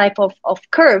are the type of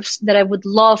curves that I would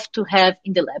love to have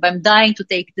in the lab. I'm dying to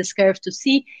take this curve to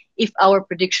see if our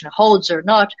prediction holds or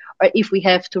not, or if we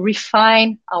have to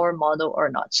refine our model or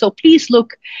not. So please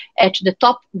look at the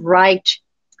top right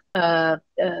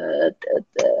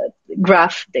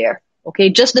graph there, okay,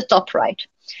 just the top right.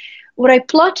 What I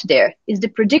plot there is the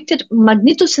predicted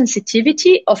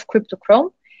magnetosensitivity of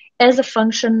cryptochrome as a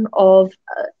function of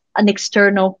an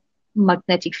external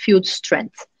magnetic field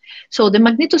strength. So the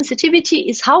magnetosensitivity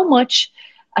is how much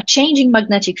a changing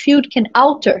magnetic field can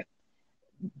alter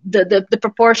the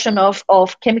proportion of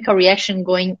chemical reaction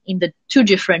going in the two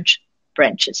different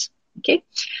branches. Okay.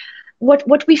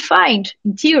 What we find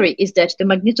in theory is that the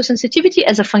magnetosensitivity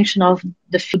as a function of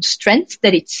the field strength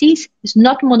that it sees is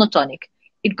not monotonic.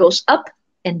 It goes up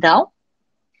and down.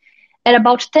 At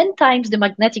about 10 times the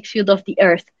magnetic field of the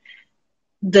Earth,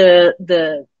 the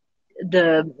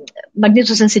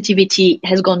magnetosensitivity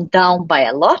has gone down by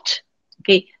a lot.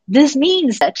 Okay, this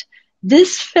means that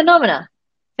this phenomenon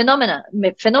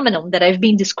that I've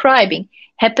been describing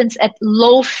happens at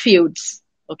low fields.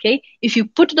 Okay, if you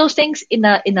put those things in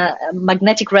a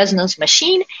magnetic resonance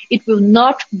machine, it will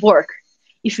not work.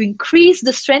 If you increase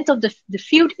the strength of the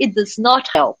field, it does not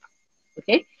help.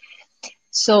 Okay,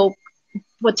 so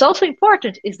what's also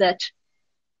important is that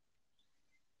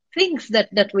things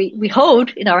that we hold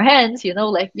in our hands, you know,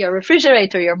 like your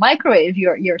refrigerator, your microwave,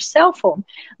 your cell phone,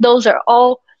 those are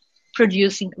all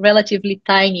producing relatively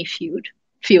tiny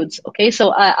fields. Okay,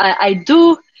 so I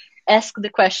do ask the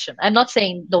question. I'm not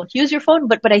saying don't use your phone,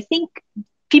 but I think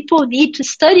people need to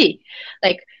study,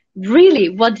 like, really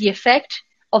what the effect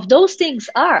of those things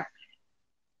are,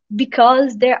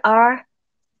 because there are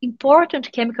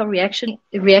important chemical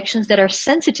reactions that are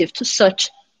sensitive to such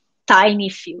tiny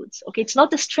fields. Okay, it's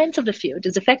not the strength of the field,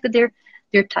 it's the fact that they're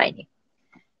tiny.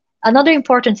 Another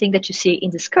important thing that you see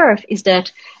in this curve is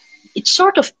that it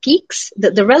sort of peaks.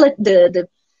 The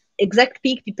exact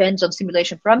peak depends on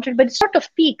simulation parameters, but it sort of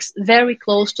peaks very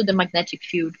close to the magnetic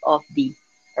field of the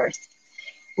Earth,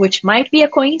 which might be a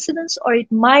coincidence, or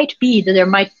it might be that there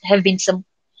might have been some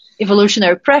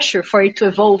evolutionary pressure for it to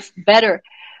evolve better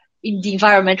in the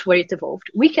environment where it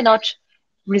evolved. We cannot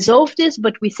resolve this,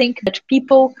 but we think that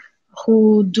people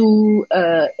who do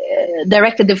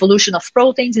directed evolution of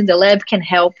proteins in the lab can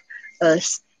help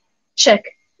us check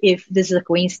if this is a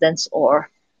coincidence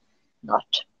or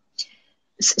not.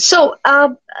 So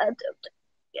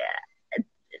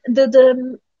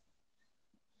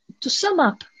to sum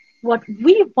up, what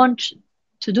we want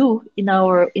to do in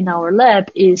our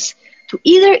lab is to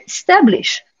either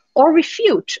establish or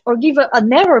refute or give a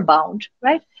narrow bound,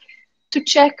 right, to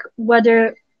check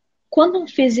whether quantum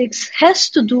physics has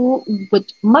to do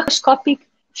with macroscopic,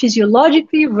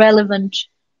 physiologically relevant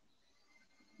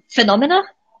phenomena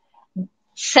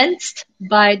sensed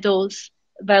by those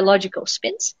biological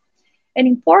spins. And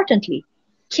importantly,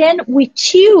 can we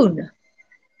tune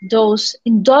those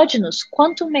endogenous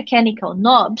quantum mechanical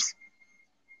knobs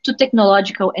to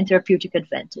technological and therapeutic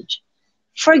advantage?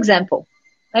 For example,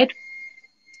 right,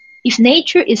 if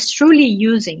nature is truly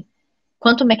using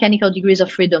quantum mechanical degrees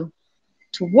of freedom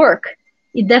to work,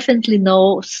 it definitely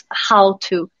knows how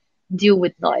to deal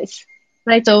with noise,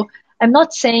 right? So I'm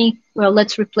not saying, well,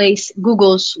 let's replace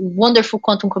Google's wonderful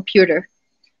quantum computer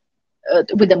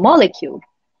with a molecule,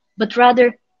 but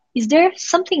rather, is there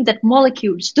something that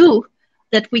molecules do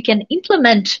that we can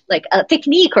implement, like a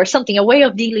technique or something, a way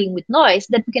of dealing with noise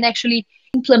that we can actually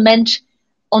implement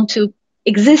onto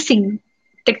existing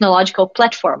technological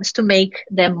platforms to make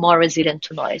them more resilient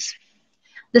to noise?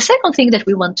 The second thing that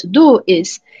we want to do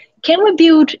is, can we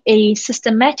build a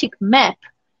systematic map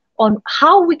on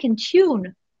how we can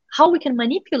tune, how we can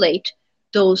manipulate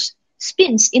those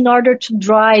spins in order to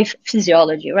drive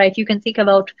physiology, right? You can think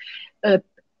about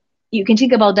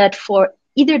that for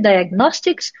either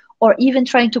diagnostics or even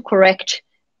trying to correct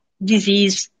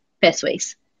disease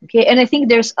pathways. Okay, and I think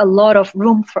there's a lot of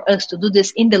room for us to do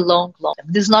this in the long term.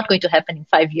 This is not going to happen in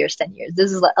 5 years, 10 years.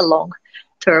 This is a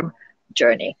long-term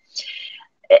journey.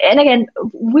 And again,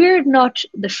 we're not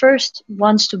the first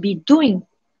ones to be doing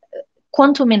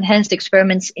quantum-enhanced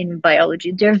experiments in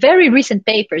biology. They're very recent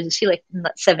papers. You see, like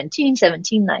 17,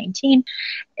 19,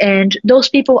 and those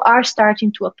people are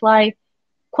starting to apply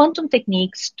quantum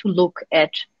techniques to look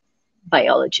at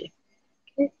biology.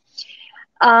 Okay?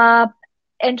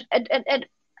 And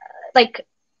like,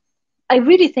 I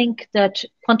really think that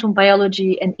quantum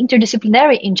biology and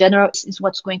interdisciplinary in general is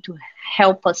what's going to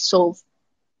help us solve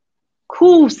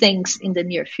cool things in the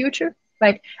near future,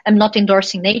 right? I'm not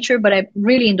endorsing Nature, but I'm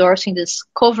really endorsing this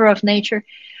cover of Nature.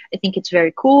 I think it's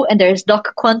very cool. And there's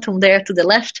Doc Quantum there to the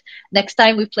left. Next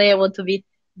time we play, I want to be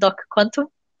 @Quantum.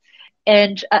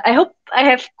 And I hope I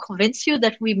have convinced you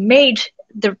that we made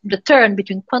the turn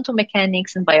between quantum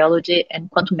mechanics and biology and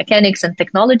quantum mechanics and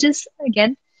technologies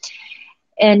again.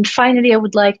 And finally, I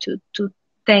would like to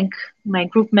thank my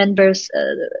group members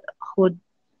who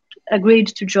agreed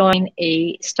to join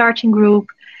a starting group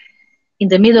in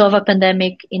the middle of a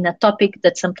pandemic in a topic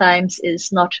that sometimes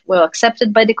is not well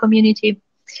accepted by the community.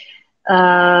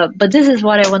 But this is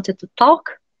what I wanted to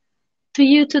talk to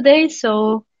you today.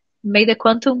 So may the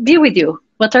quantum be with you.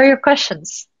 What are your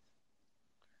questions?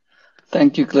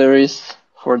 Thank you, Clarice,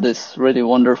 for this really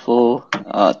wonderful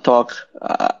talk.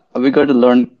 We got to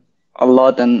learn a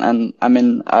lot, and I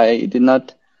mean, I did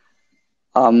not.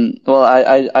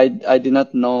 I did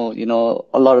not know,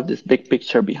 a lot of this big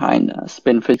picture behind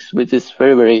spin physics, which is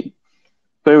very, very,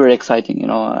 very, very exciting,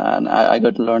 and I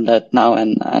got to learn that now,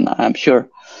 and I'm sure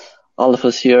all of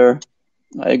us here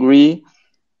agree.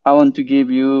 I want to give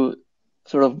you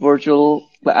sort of virtual,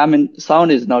 I mean,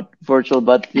 sound is not virtual,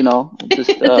 but,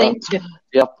 just Thank you.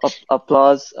 Yeah,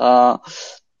 applause.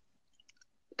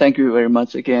 Thank you very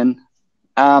much again.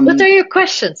 What are your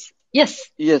questions?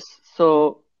 Yes. Yes.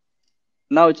 So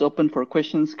now it's open for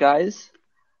questions, guys.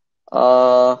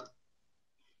 You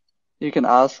can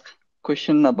ask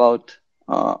question about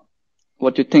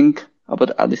what you think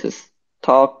about Alice's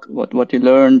talk, what you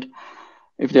learned,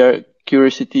 if there are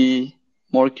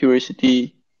more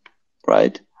curiosity,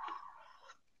 right?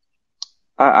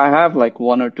 I have like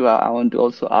one or two I want to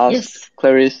also ask. Yes.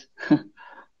 Clarice.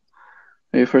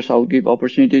 Maybe first I'll give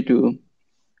opportunity to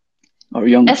our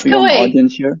young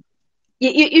audience here.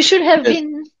 You should have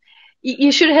been.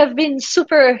 You should have been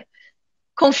super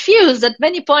confused at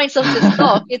many points of this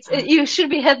talk. You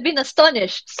should have been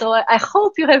astonished. So I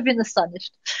hope you have been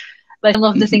astonished by some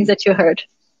of the things that you heard.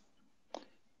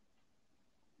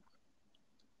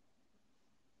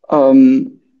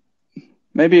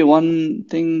 Maybe one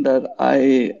thing that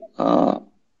I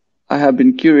have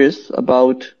been curious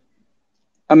about.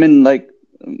 I mean, like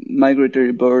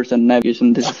migratory birds and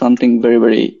navigation. This is something very,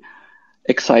 very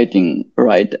exciting,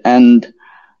 right? And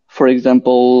for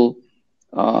example,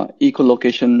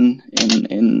 echolocation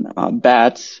in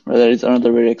bats, that is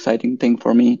another very exciting thing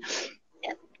for me.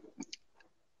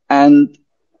 And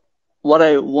what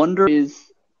I wonder is,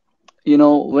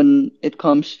 when it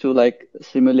comes to like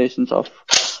simulations of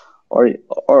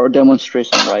or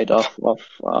demonstration, right,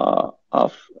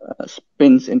 of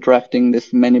spins interacting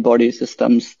this many body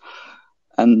systems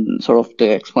and sort of the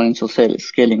exponential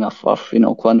scaling of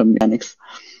quantum mechanics.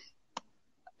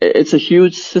 It's a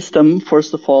huge system,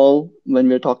 first of all, when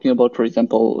we're talking about, for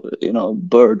example,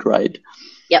 bird, right?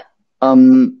 Yep.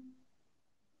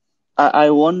 I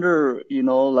wonder,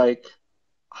 like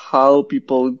how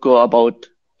people go about,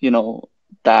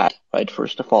 that, right?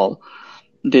 First of all,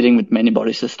 dealing with many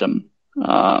body system.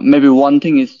 Maybe one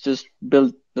thing is just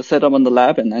build the setup on the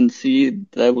lab and see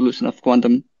the evolution of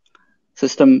quantum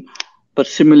system. But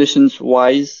simulations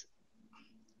wise,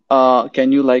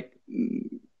 can you like,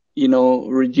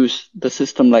 reduce the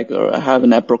system or have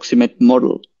an approximate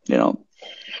model,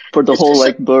 for the whole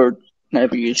like bird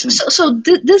navigation? So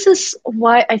this is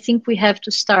why I think we have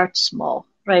to start small,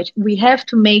 right? We have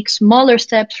to make smaller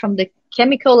steps from the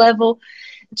chemical level.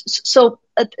 So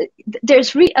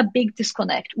there's really a big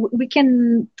disconnect. We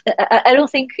can, I don't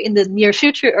think in the near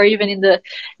future or even in the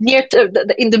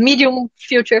in the medium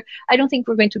future, I don't think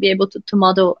we're going to be able to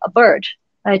model a bird,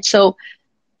 right? So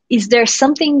is there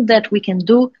something that we can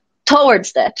do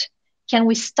towards that? Can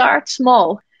we start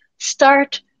small,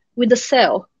 start with a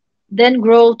cell, then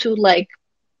grow to like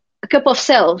a couple of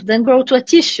cells, then grow to a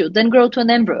tissue, then grow to an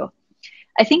embryo?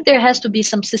 I think there has to be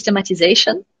some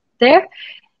systematization there.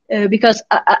 Because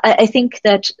I think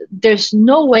that there's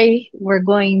no way we're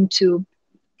going to,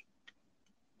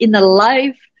 in a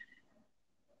live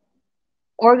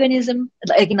organism,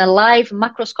 like in a live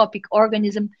macroscopic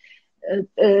organism,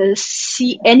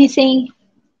 see anything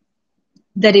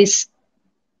that is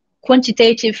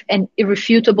quantitative and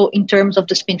irrefutable in terms of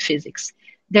the spin physics.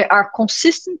 There are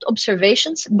consistent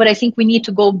observations, but I think we need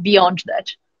to go beyond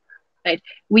that. Right?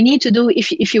 We need to do,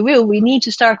 if you will, we need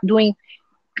to start doing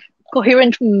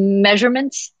coherent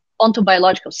measurements onto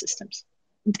biological systems.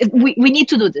 We need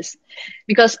to do this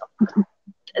because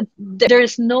there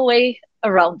is no way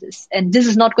around this. And this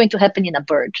is not going to happen in a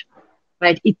bird,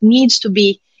 right? It needs to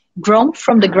be grown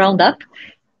from the ground up.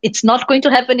 It's not going to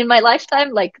happen in my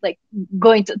lifetime, like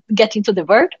going to get into the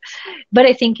bird. But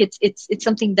I think it's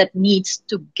something that needs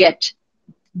to get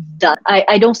done.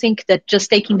 I don't think that just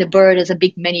taking the bird as a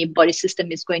big many body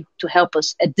system is going to help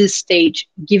us at this stage,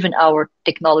 given our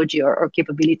technology or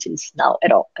capabilities now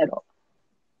at all.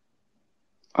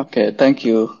 Okay, thank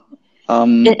you.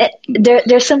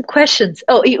 There's some questions.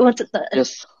 Oh, you want to?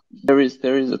 Yes, there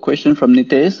is a question from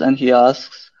Nitesh, and he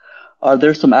asks, are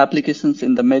there some applications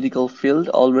in the medical field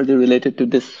already related to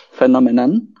this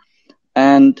phenomenon?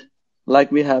 And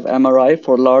like we have MRI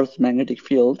for large magnetic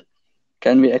field,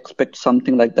 can we expect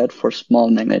something like that for small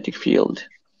magnetic field?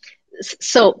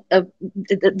 So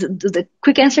the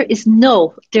quick answer is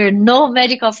no. There are no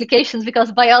medical applications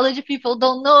because biology people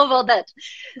don't know about that.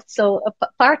 So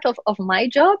part of my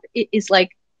job is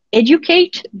like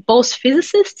educate both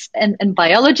physicists and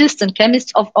biologists and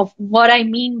chemists of what I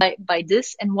mean by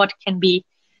this and what can be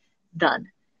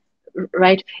done.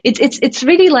 Right? It's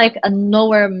really like a no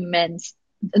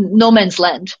man's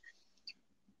land.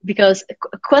 Because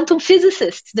quantum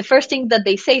physicists, the first thing that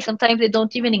they say, sometimes they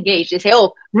don't even engage. They say,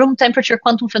 "Oh, room temperature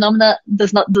quantum phenomena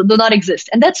do not exist,"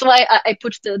 and that's why I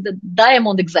put the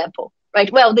diamond example,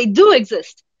 right? Well, they do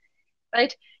exist,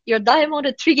 right? Your diamond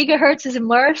at 3 gigahertz is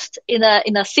immersed in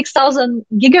a 6,000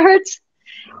 gigahertz,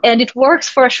 and it works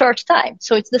for a short time.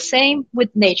 So it's the same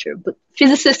with nature. But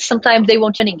physicists sometimes they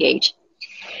won't engage.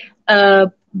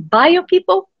 Bio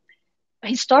people,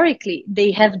 historically, they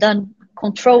have done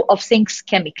control of things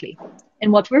chemically.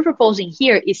 And what we're proposing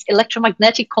here is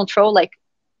electromagnetic control, like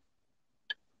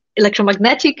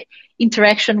electromagnetic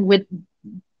interaction with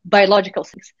biological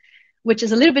things, which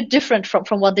is a little bit different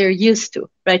from what they're used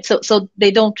to, right? So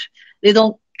they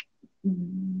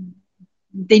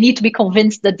need to be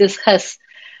convinced that this has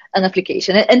an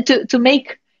application. And to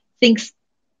make things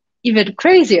even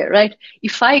crazier, right?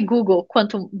 If I Google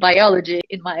quantum biology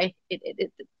in my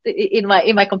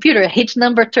computer, hit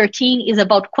number 13 is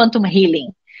about quantum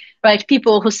healing, right?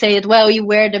 People who say it, well, you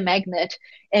wear the magnet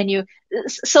and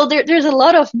so there's a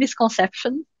lot of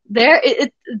misconception there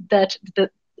that the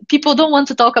people don't want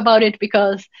to talk about it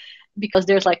because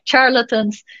there's like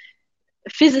charlatans.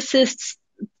 Physicists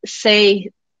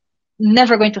say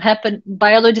never going to happen.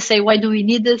 Biologists say, why do we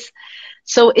need this?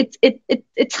 So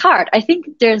it's hard. I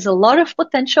think there's a lot of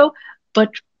potential,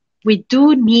 but we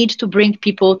do need to bring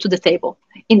people to the table.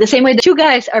 In the same way that you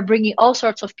guys are bringing all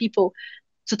sorts of people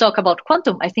to talk about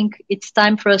quantum, I think it's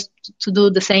time for us to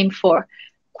do the same for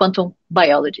quantum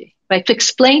biology, right? To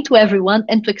explain to everyone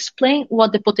and to explain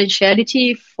what the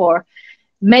potentiality for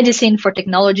medicine, for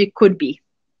technology could be.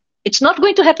 It's not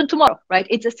going to happen tomorrow, right?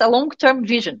 It's a long-term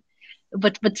vision,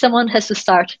 but someone has to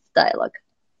start dialogue.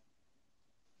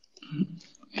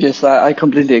 Yes, I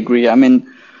completely agree. I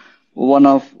mean, one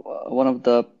of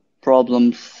the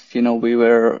problems, we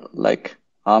were like,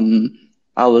 I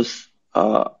was,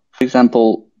 for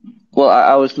example, well,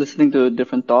 I was listening to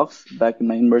different talks back in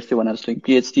my university when I was doing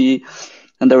PhD,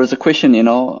 and there was a question,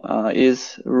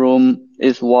 is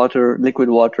liquid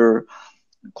water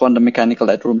quantum mechanical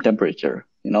at room temperature,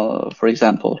 for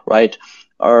example, right?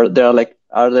 Are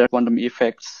there quantum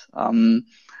effects,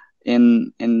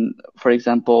 in, for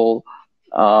example,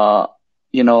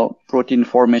 protein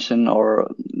formation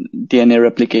or DNA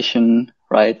replication,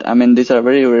 right? I mean, these are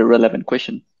very, very relevant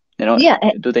questions. Yeah.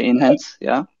 Do they enhance?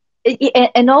 Yeah.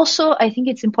 And also, I think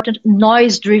it's important,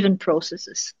 noise-driven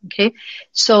processes. Okay,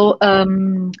 so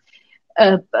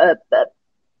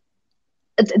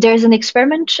there's an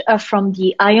experiment from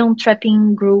the ion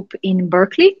trapping group in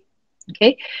Berkeley,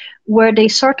 okay, where they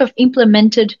sort of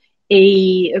implemented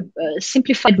a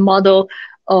simplified model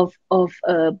of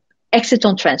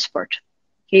exciton transport.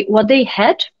 Okay, what they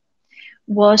had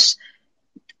was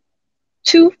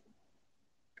two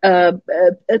ion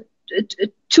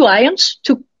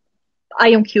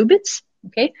qubits.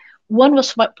 Okay, one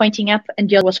was pointing up and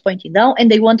the other was pointing down,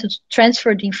 and they wanted to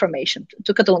transfer the information.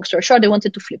 To cut a long story short, they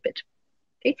wanted to flip it.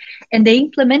 Okay, and they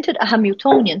implemented a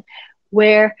Hamiltonian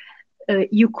where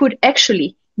you could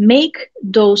actually make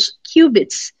those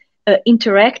qubits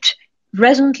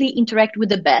resonantly interact with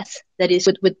the bath, that is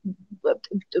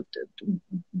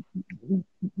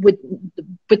with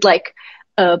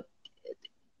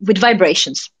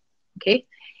vibrations. Okay,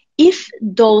 if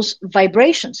those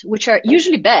vibrations, which are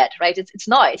usually bad, right? It's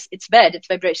noise, it's bad, it's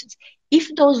vibrations.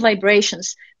 If those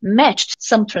vibrations matched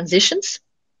some transitions,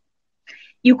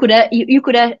 you could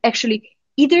actually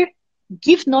either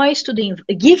give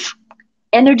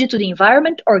energy to the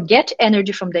environment or get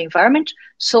energy from the environment,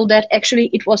 so that actually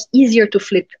it was easier to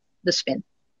flip the spin.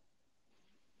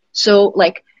 So,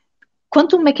 like,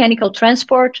 quantum mechanical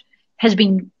transport has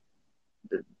been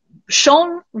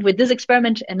shown with this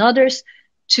experiment and others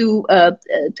to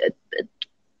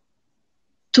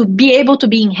be able to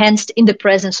be enhanced in the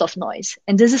presence of noise.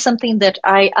 And this is something that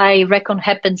I reckon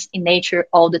happens in nature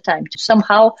all the time.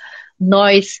 Somehow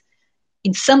noise,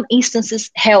 in some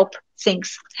instances, help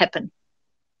things happen.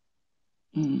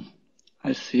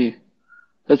 I see.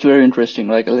 That's very interesting,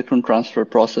 like electron transfer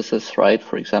processes, right?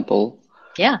 For example.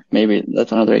 Yeah. Maybe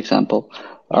that's another example.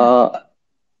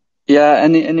 Yeah.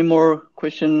 Any more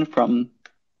question from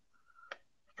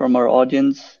our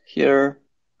audience here?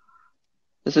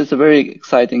 This is a very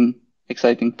exciting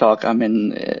talk. I mean,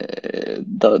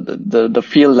 the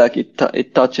field, like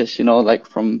it touches, like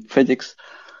from physics.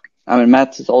 I mean,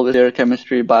 maths is always there,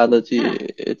 chemistry, biology. Yeah.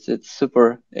 It's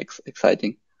super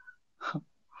exciting.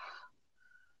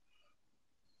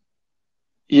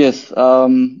 Yes,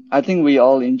 I think we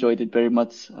all enjoyed it very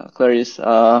much, Clarice.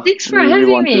 Thanks for We really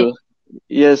having want me. to,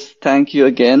 yes, thank you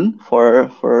again for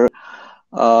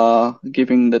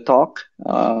giving the talk.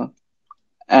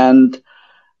 And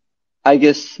I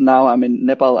guess now I'm in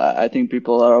Nepal. I think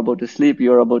people are about to sleep.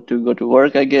 You're about to go to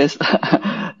work, I guess.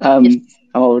 Yes. I'm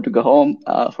about to go home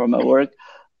for my work.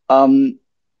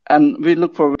 And we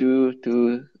look forward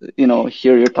to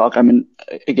hear your talk. I mean,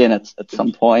 again, at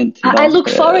some point, I look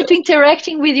forward to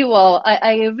interacting with you all.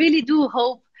 I really do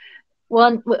hope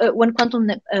OneQuantum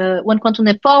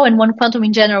Nepal and OneQuantum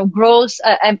in general grows.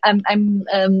 I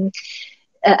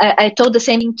told the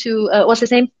same thing to what's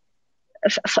his name?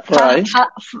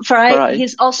 Farai.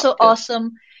 He's also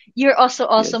awesome. You're also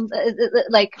awesome. Yes.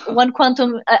 Like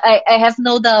OneQuantum, I have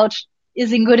no doubt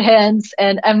is in good hands,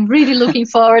 and I'm really looking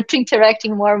forward to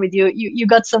interacting more with you. You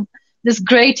got this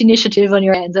great initiative on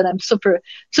your hands, and I'm super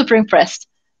impressed.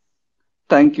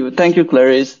 Thank you,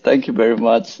 Clarice. Thank you very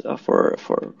much for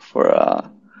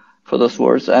those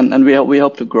words, and we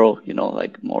hope to grow,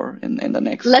 like more in the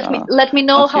next. Let me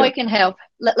know how I can help.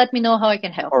 Let me know how I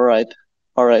can help.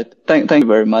 All right. Thank you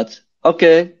very much.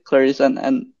 Okay, Clarice,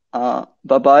 and bye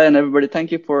bye, and everybody.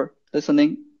 Thank you for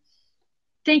listening.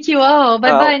 Thank you all. Bye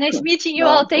bye. Nice meeting you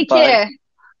all. Take care.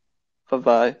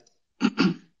 Bye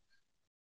bye.